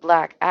lot of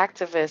black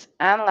activists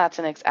and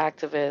Latinx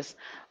activists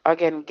are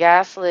getting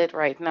gaslit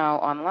right now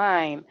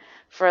online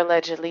for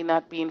allegedly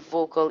not being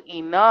vocal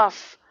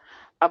enough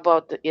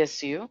about the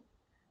issue.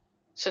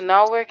 So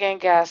now we're getting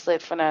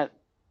gaslit for not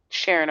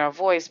sharing our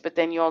voice, but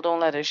then y'all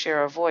don't let us share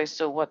our voice.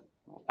 So what?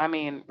 I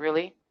mean,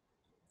 really?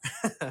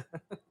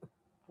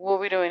 What are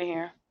we doing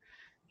here?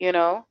 you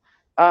know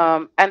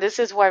and this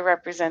is why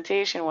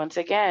representation, once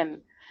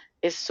again,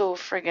 is so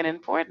friggin'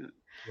 important.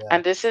 Yeah.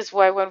 And this is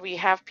why when we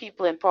have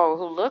people in power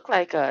who look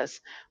like us,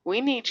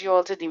 we need you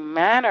all to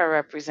demand our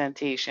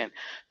representation.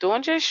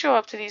 Don't just show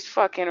up to these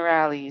fucking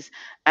rallies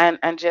and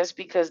just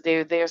because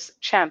they're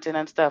chanting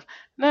and stuff.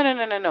 No, no,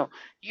 no, no, no.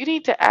 You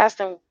need to ask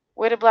them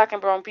where the black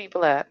and brown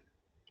people at.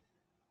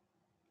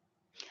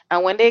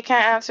 And when they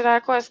can't answer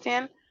that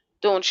question,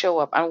 don't show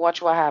up and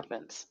watch what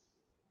happens.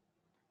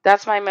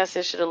 That's my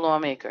message to the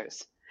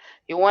lawmakers.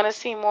 You want to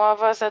see more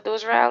of us at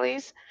those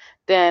rallies?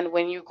 Then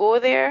when you go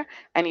there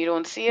and you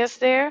don't see us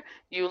there,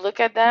 you look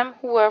at them,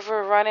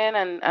 whoever running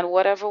and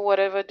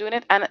whatever doing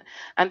it.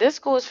 And this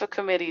goes for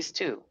committees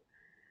too,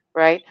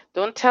 right?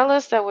 Don't tell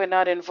us that we're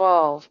not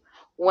involved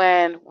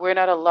when we're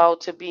not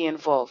allowed to be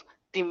involved.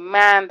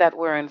 Demand that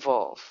we're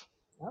involved.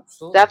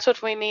 Absolutely. That's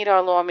what we need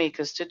our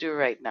lawmakers to do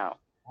right now.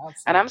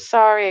 And I'm Absolutely.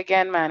 sorry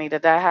again, Manny,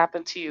 that that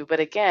happened to you. But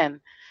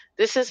again,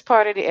 this is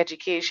part of the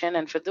education.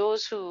 And for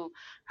those who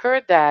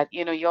heard that,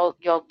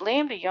 y'all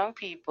blame the young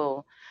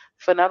people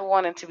for not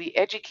wanting to be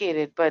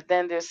educated. But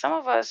then there's some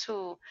of us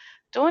who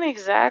don't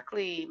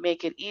exactly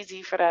make it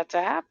easy for that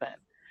to happen,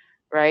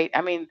 right?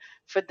 I mean,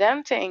 for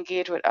them to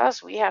engage with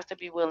us, we have to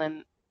be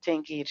willing to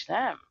engage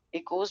them.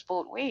 It goes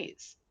both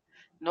ways.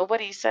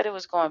 Nobody said it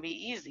was going to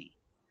be easy,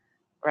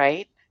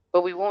 right?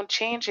 But we won't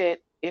change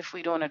it if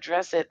we don't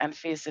address it and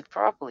face it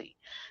properly.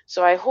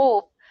 So I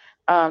hope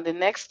the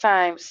next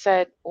time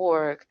said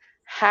org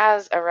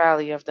has a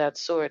rally of that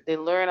sort, they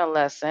learn a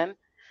lesson.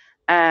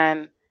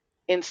 And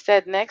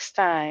instead, next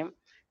time,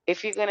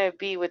 if you're going to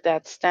be with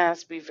that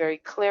stance, be very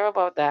clear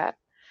about that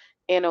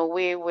in a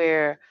way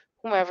where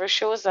whomever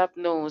shows up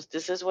knows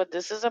this is what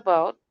this is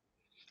about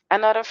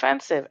and not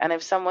offensive. And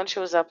if someone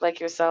shows up like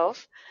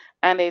yourself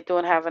and they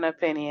don't have an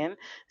opinion,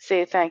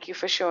 say thank you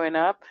for showing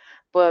up,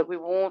 but we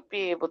won't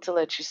be able to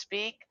let you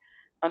speak,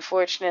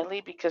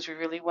 unfortunately, because we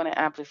really want to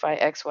amplify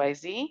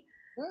XYZ.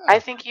 I Yeah.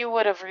 think you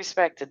would have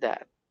respected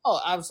that.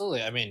 Oh,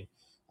 absolutely. I mean,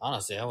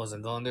 honestly, I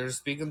wasn't going there to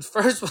speak in the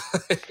first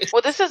place.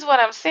 Well, this is what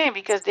I'm saying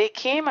because they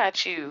came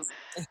at you.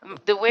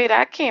 The way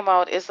that came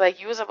out is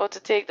like you was about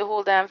to take the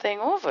whole damn thing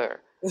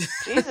over.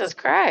 Jesus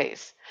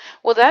Christ.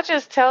 Well, that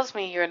just tells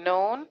me you're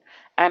known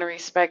and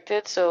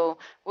respected. So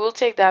we'll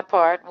take that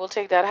part. We'll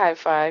take that high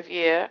five.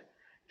 Yeah,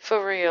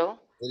 for real.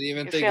 Didn't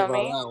even You think feel about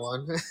me? that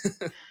one.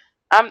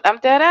 I'm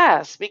dead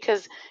ass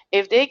because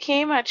if they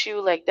came at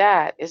you like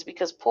that, it's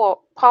because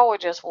power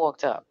just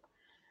walked up.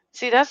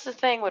 See, that's the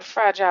thing with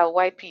fragile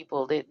white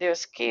people. They're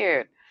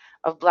scared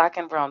of black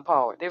and brown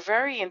power. They're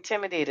very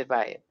intimidated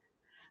by it,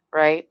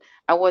 right?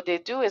 And what they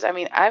do is, I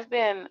mean, I've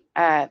been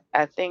at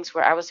things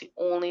where I was the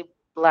only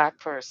black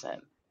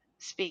person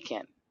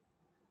speaking,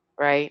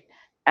 right?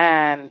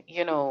 And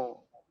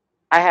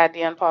I had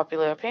the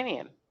unpopular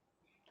opinion,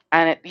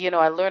 and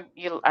I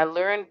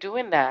learned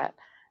doing that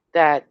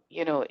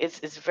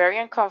it's very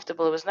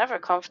uncomfortable. It was never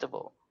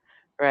comfortable,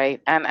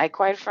 right? And I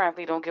quite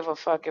frankly don't give a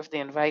fuck if they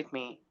invite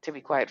me. To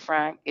be quite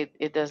frank,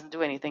 it doesn't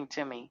do anything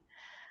to me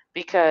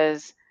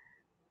because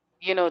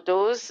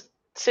those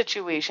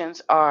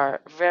situations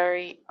are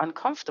very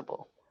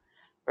uncomfortable,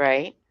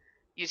 right?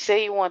 You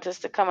say you want us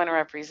to come and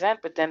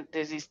represent, but then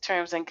there's these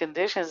terms and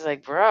conditions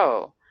like,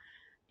 bro,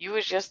 you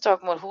was just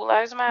talking about who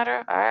lives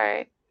matter. All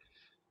right.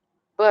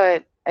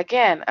 But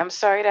again, I'm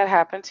sorry that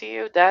happened to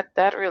you. That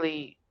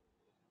really,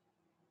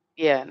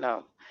 yeah,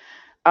 no.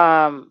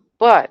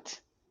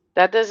 But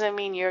that doesn't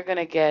mean you're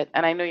gonna get,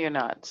 and I know you're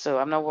not, so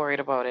I'm not worried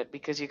about it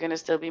because you're gonna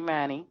still be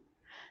Manny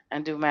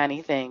and do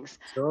many things.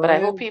 But Sure I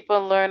hope am.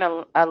 people learn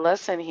a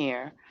lesson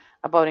here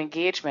about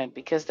engagement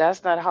because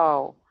that's not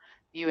how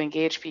you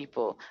engage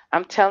people.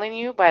 I'm telling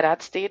you by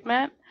that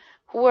statement,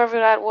 whoever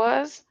that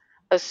was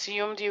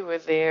assumed you were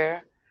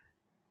there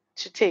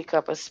to take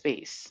up a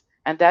space.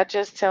 And that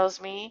just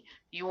tells me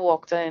you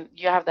walked in,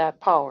 you have that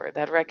power,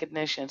 that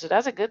recognition. So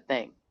that's a good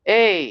thing.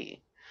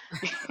 Hey,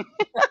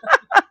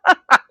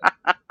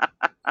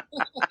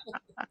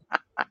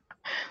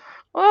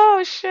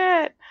 oh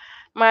shit.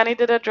 Manny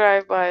did a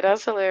drive by.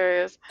 That's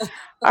hilarious.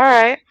 All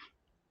right,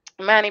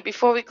 Manny.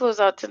 Before we close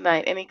out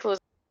tonight, any close?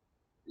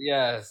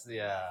 Yes,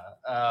 yeah.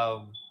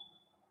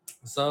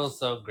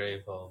 So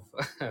grateful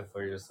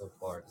for your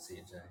support,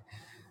 CJ.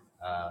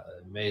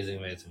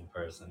 Amazing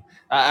person.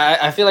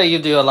 I feel like you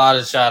do a lot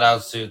of shout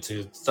outs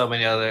to so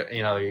many other,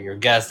 your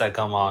guests that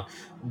come on,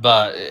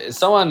 but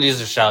someone needs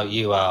to shout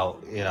you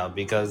out,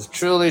 because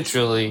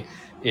truly,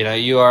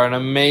 you are an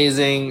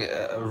amazing,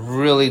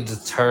 really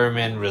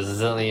determined,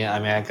 resilient. I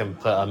mean, I can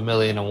put a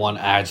million and one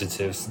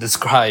adjectives to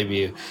describe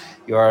you.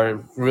 You are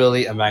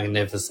really a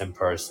magnificent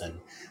person,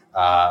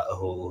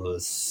 who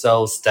is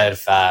so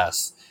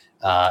steadfast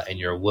in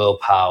your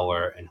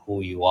willpower and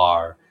who you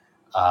are.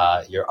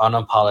 Your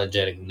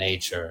unapologetic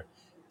nature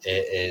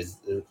is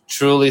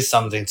truly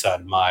something to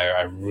admire.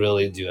 I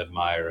really do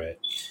admire it.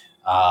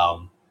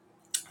 Um,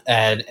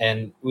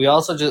 and we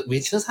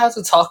just have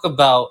to talk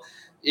about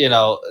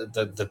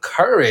the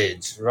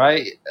courage,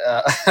 right,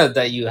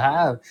 that you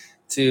have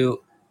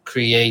to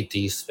create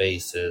these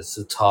spaces,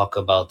 to talk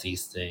about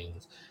these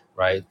things,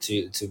 right,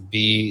 to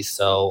be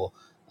so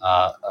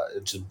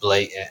just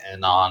blatant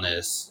and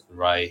honest,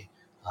 right,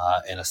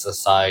 in a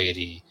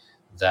society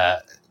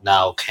that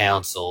now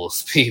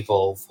cancels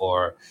people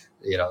for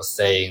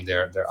saying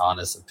their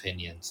honest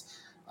opinions.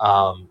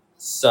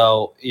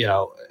 So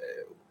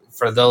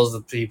for those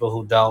of people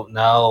who don't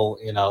know,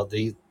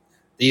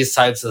 these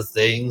types of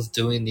things,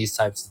 doing these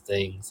types of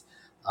things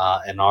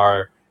in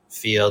our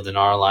field, in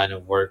our line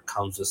of work,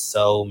 comes with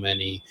so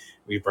many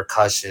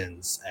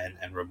repercussions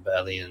and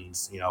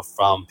rebellions,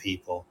 from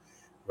people,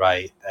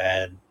 right?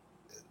 And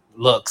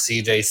look,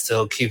 CJ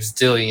still keeps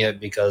doing it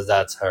because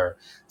that's her.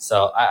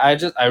 So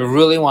I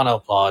really want to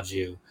applaud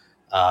you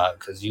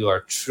because you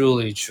are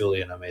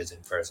truly an amazing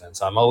person.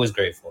 So I'm always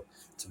grateful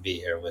to be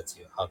here with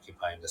you,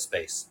 occupying the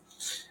space.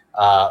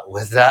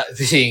 With that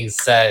being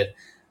said,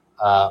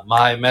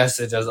 my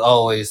message, as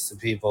always, to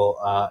people: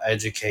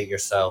 educate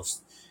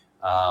yourselves.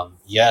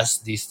 Yes,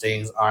 these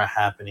things aren't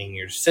happening in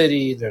your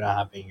city; they're not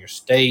happening in your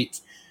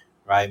state,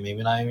 right?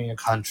 Maybe not even your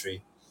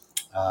country.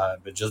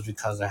 But just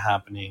because they're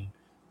happening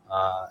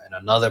in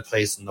another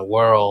place in the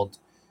world,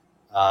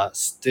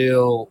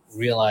 still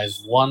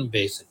realize one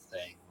basic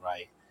thing,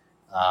 right?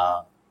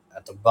 Uh,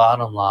 at the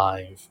bottom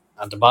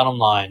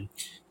line,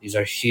 these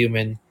are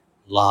human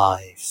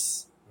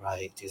lives,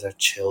 right? These are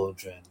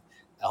children,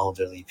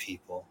 elderly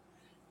people,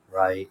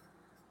 right?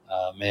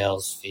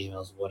 Males,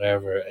 females,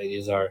 whatever.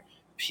 These are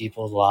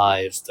people's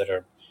lives that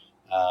are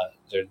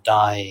they're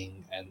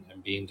dying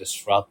and being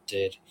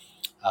disrupted,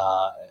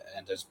 uh,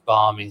 and there's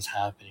bombings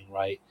happening,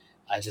 right?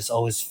 I just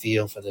always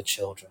feel for the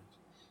children.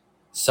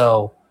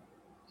 So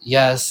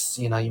yes,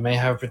 you may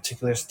have a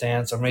particular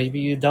stance, or maybe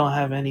you don't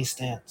have any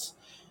stance,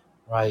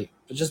 right?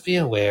 But just be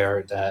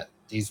aware that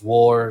these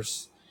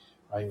wars,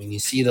 right? When you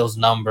see those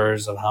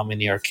numbers of how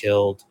many are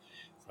killed,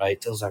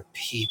 right? Those are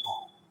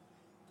people.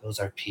 Those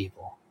are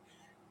people.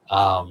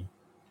 Um,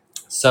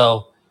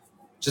 so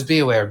just be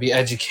aware, be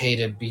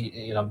educated,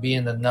 be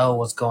in the know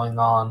what's going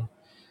on.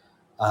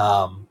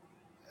 Um,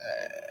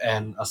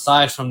 and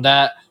aside from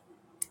that,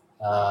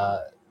 uh,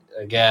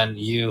 again,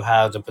 you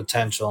have the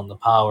potential and the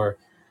power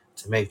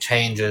to make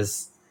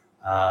changes,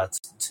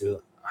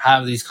 to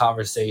have these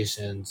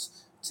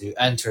conversations, to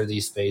enter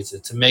these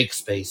spaces, to make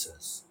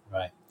spaces,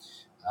 right?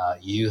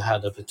 You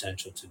have the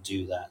potential to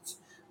do that.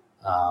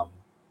 Um,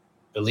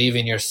 believe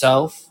in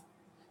yourself,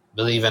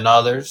 believe in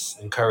others,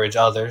 encourage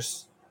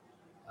others.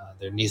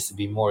 There needs to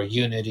be more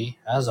unity,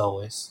 as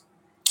always.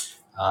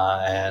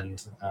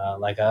 And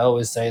like I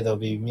always say, there will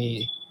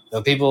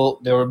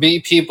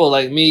be people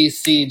like me,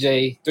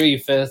 CJ, Three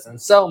Fifths,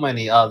 and so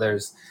many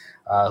others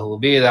who will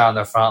be there on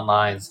the front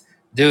lines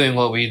doing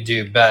what we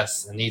do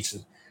best in each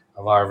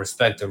of our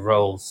respective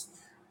roles.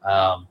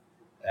 Um,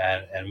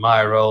 and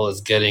my role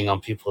is getting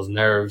on people's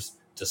nerves,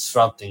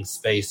 disrupting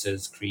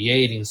spaces,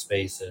 creating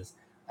spaces,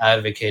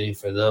 advocating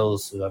for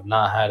those who have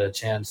not had a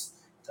chance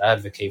to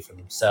advocate for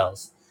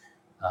themselves.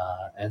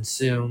 And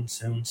soon,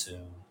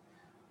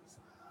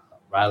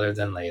 rather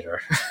than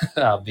later,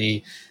 I'll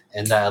be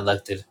in that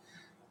elected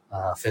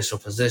official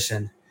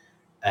position.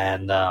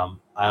 And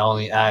I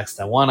only ask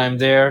that when I'm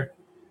there,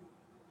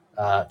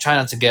 try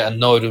not to get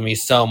annoyed with me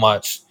so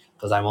much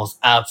because I most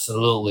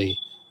absolutely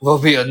will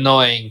be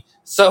annoying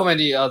so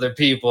many other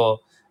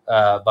people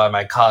by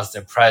my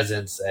constant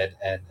presence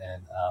and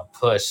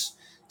push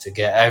to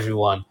get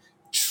everyone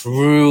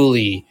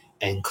truly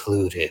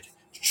included,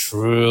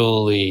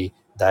 truly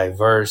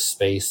diverse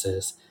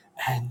spaces,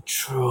 and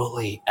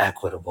truly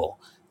equitable.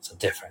 It's a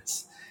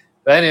difference.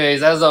 But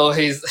anyways, as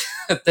always,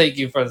 thank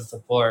you for the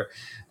support,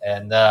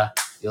 and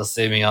you'll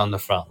see me on the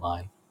front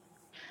line.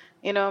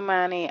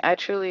 Manny, I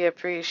truly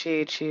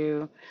appreciate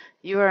you.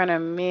 You are an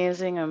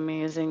amazing,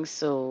 amazing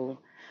soul.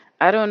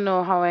 I don't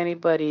know how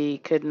anybody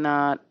could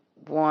not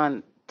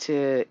want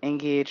to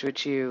engage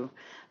with you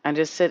and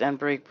just sit and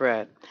break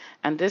bread.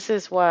 And this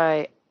is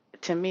why,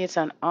 to me, it's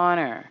an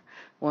honor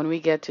when we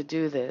get to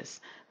do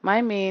this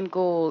My main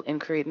goal in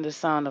creating the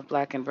sound of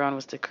Black and Brown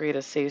was to create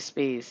a safe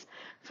space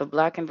for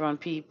Black and Brown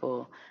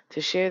people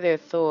to share their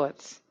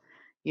thoughts,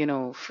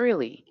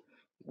 freely.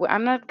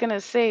 I'm not going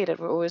to say that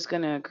we're always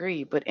going to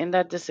agree, but in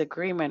that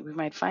disagreement, we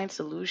might find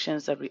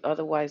solutions that we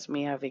otherwise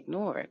may have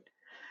ignored,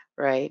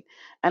 right?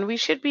 And we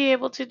should be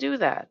able to do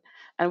that.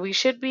 And we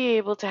should be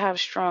able to have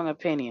strong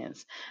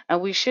opinions.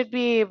 And we should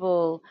be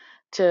able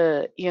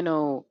to,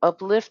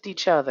 uplift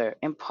each other,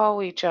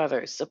 empower each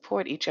other,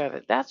 support each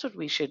other. That's what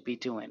we should be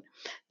doing.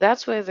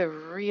 That's where the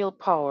real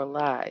power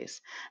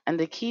lies. And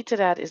the key to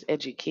that is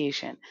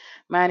education.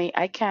 Manny,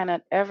 I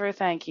cannot ever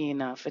thank you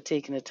enough for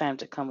taking the time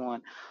to come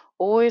on.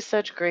 Always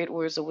such great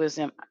words of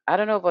wisdom. I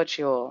don't know about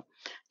you all.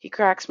 He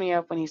cracks me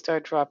up when he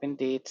starts dropping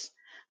dates.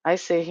 I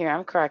sit here,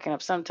 I'm cracking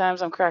up.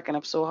 Sometimes I'm cracking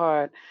up so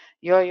hard.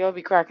 You'll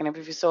be cracking up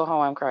if you saw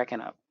how I'm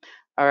cracking up.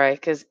 All right,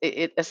 because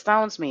it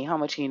astounds me how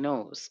much he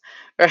knows,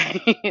 right?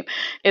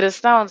 It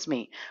astounds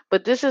me.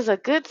 But this is a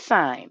good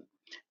sign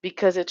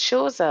because it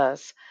shows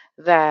us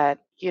that,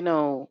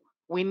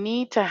 we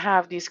need to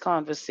have these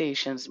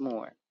conversations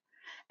more.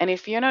 And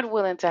if you're not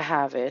willing to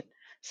have it,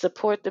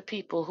 support the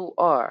people who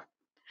are.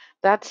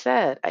 That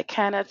said, I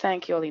cannot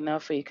thank you all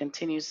enough for your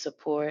continued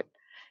support,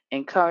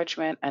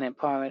 encouragement, and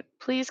empowerment.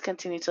 Please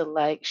continue to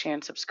like, share,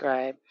 and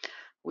subscribe.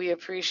 We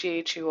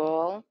appreciate you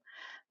all.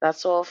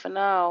 That's all for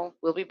now.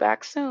 We'll be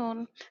back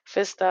soon.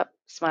 Fist up,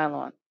 smile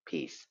on.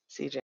 Peace.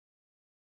 CJ.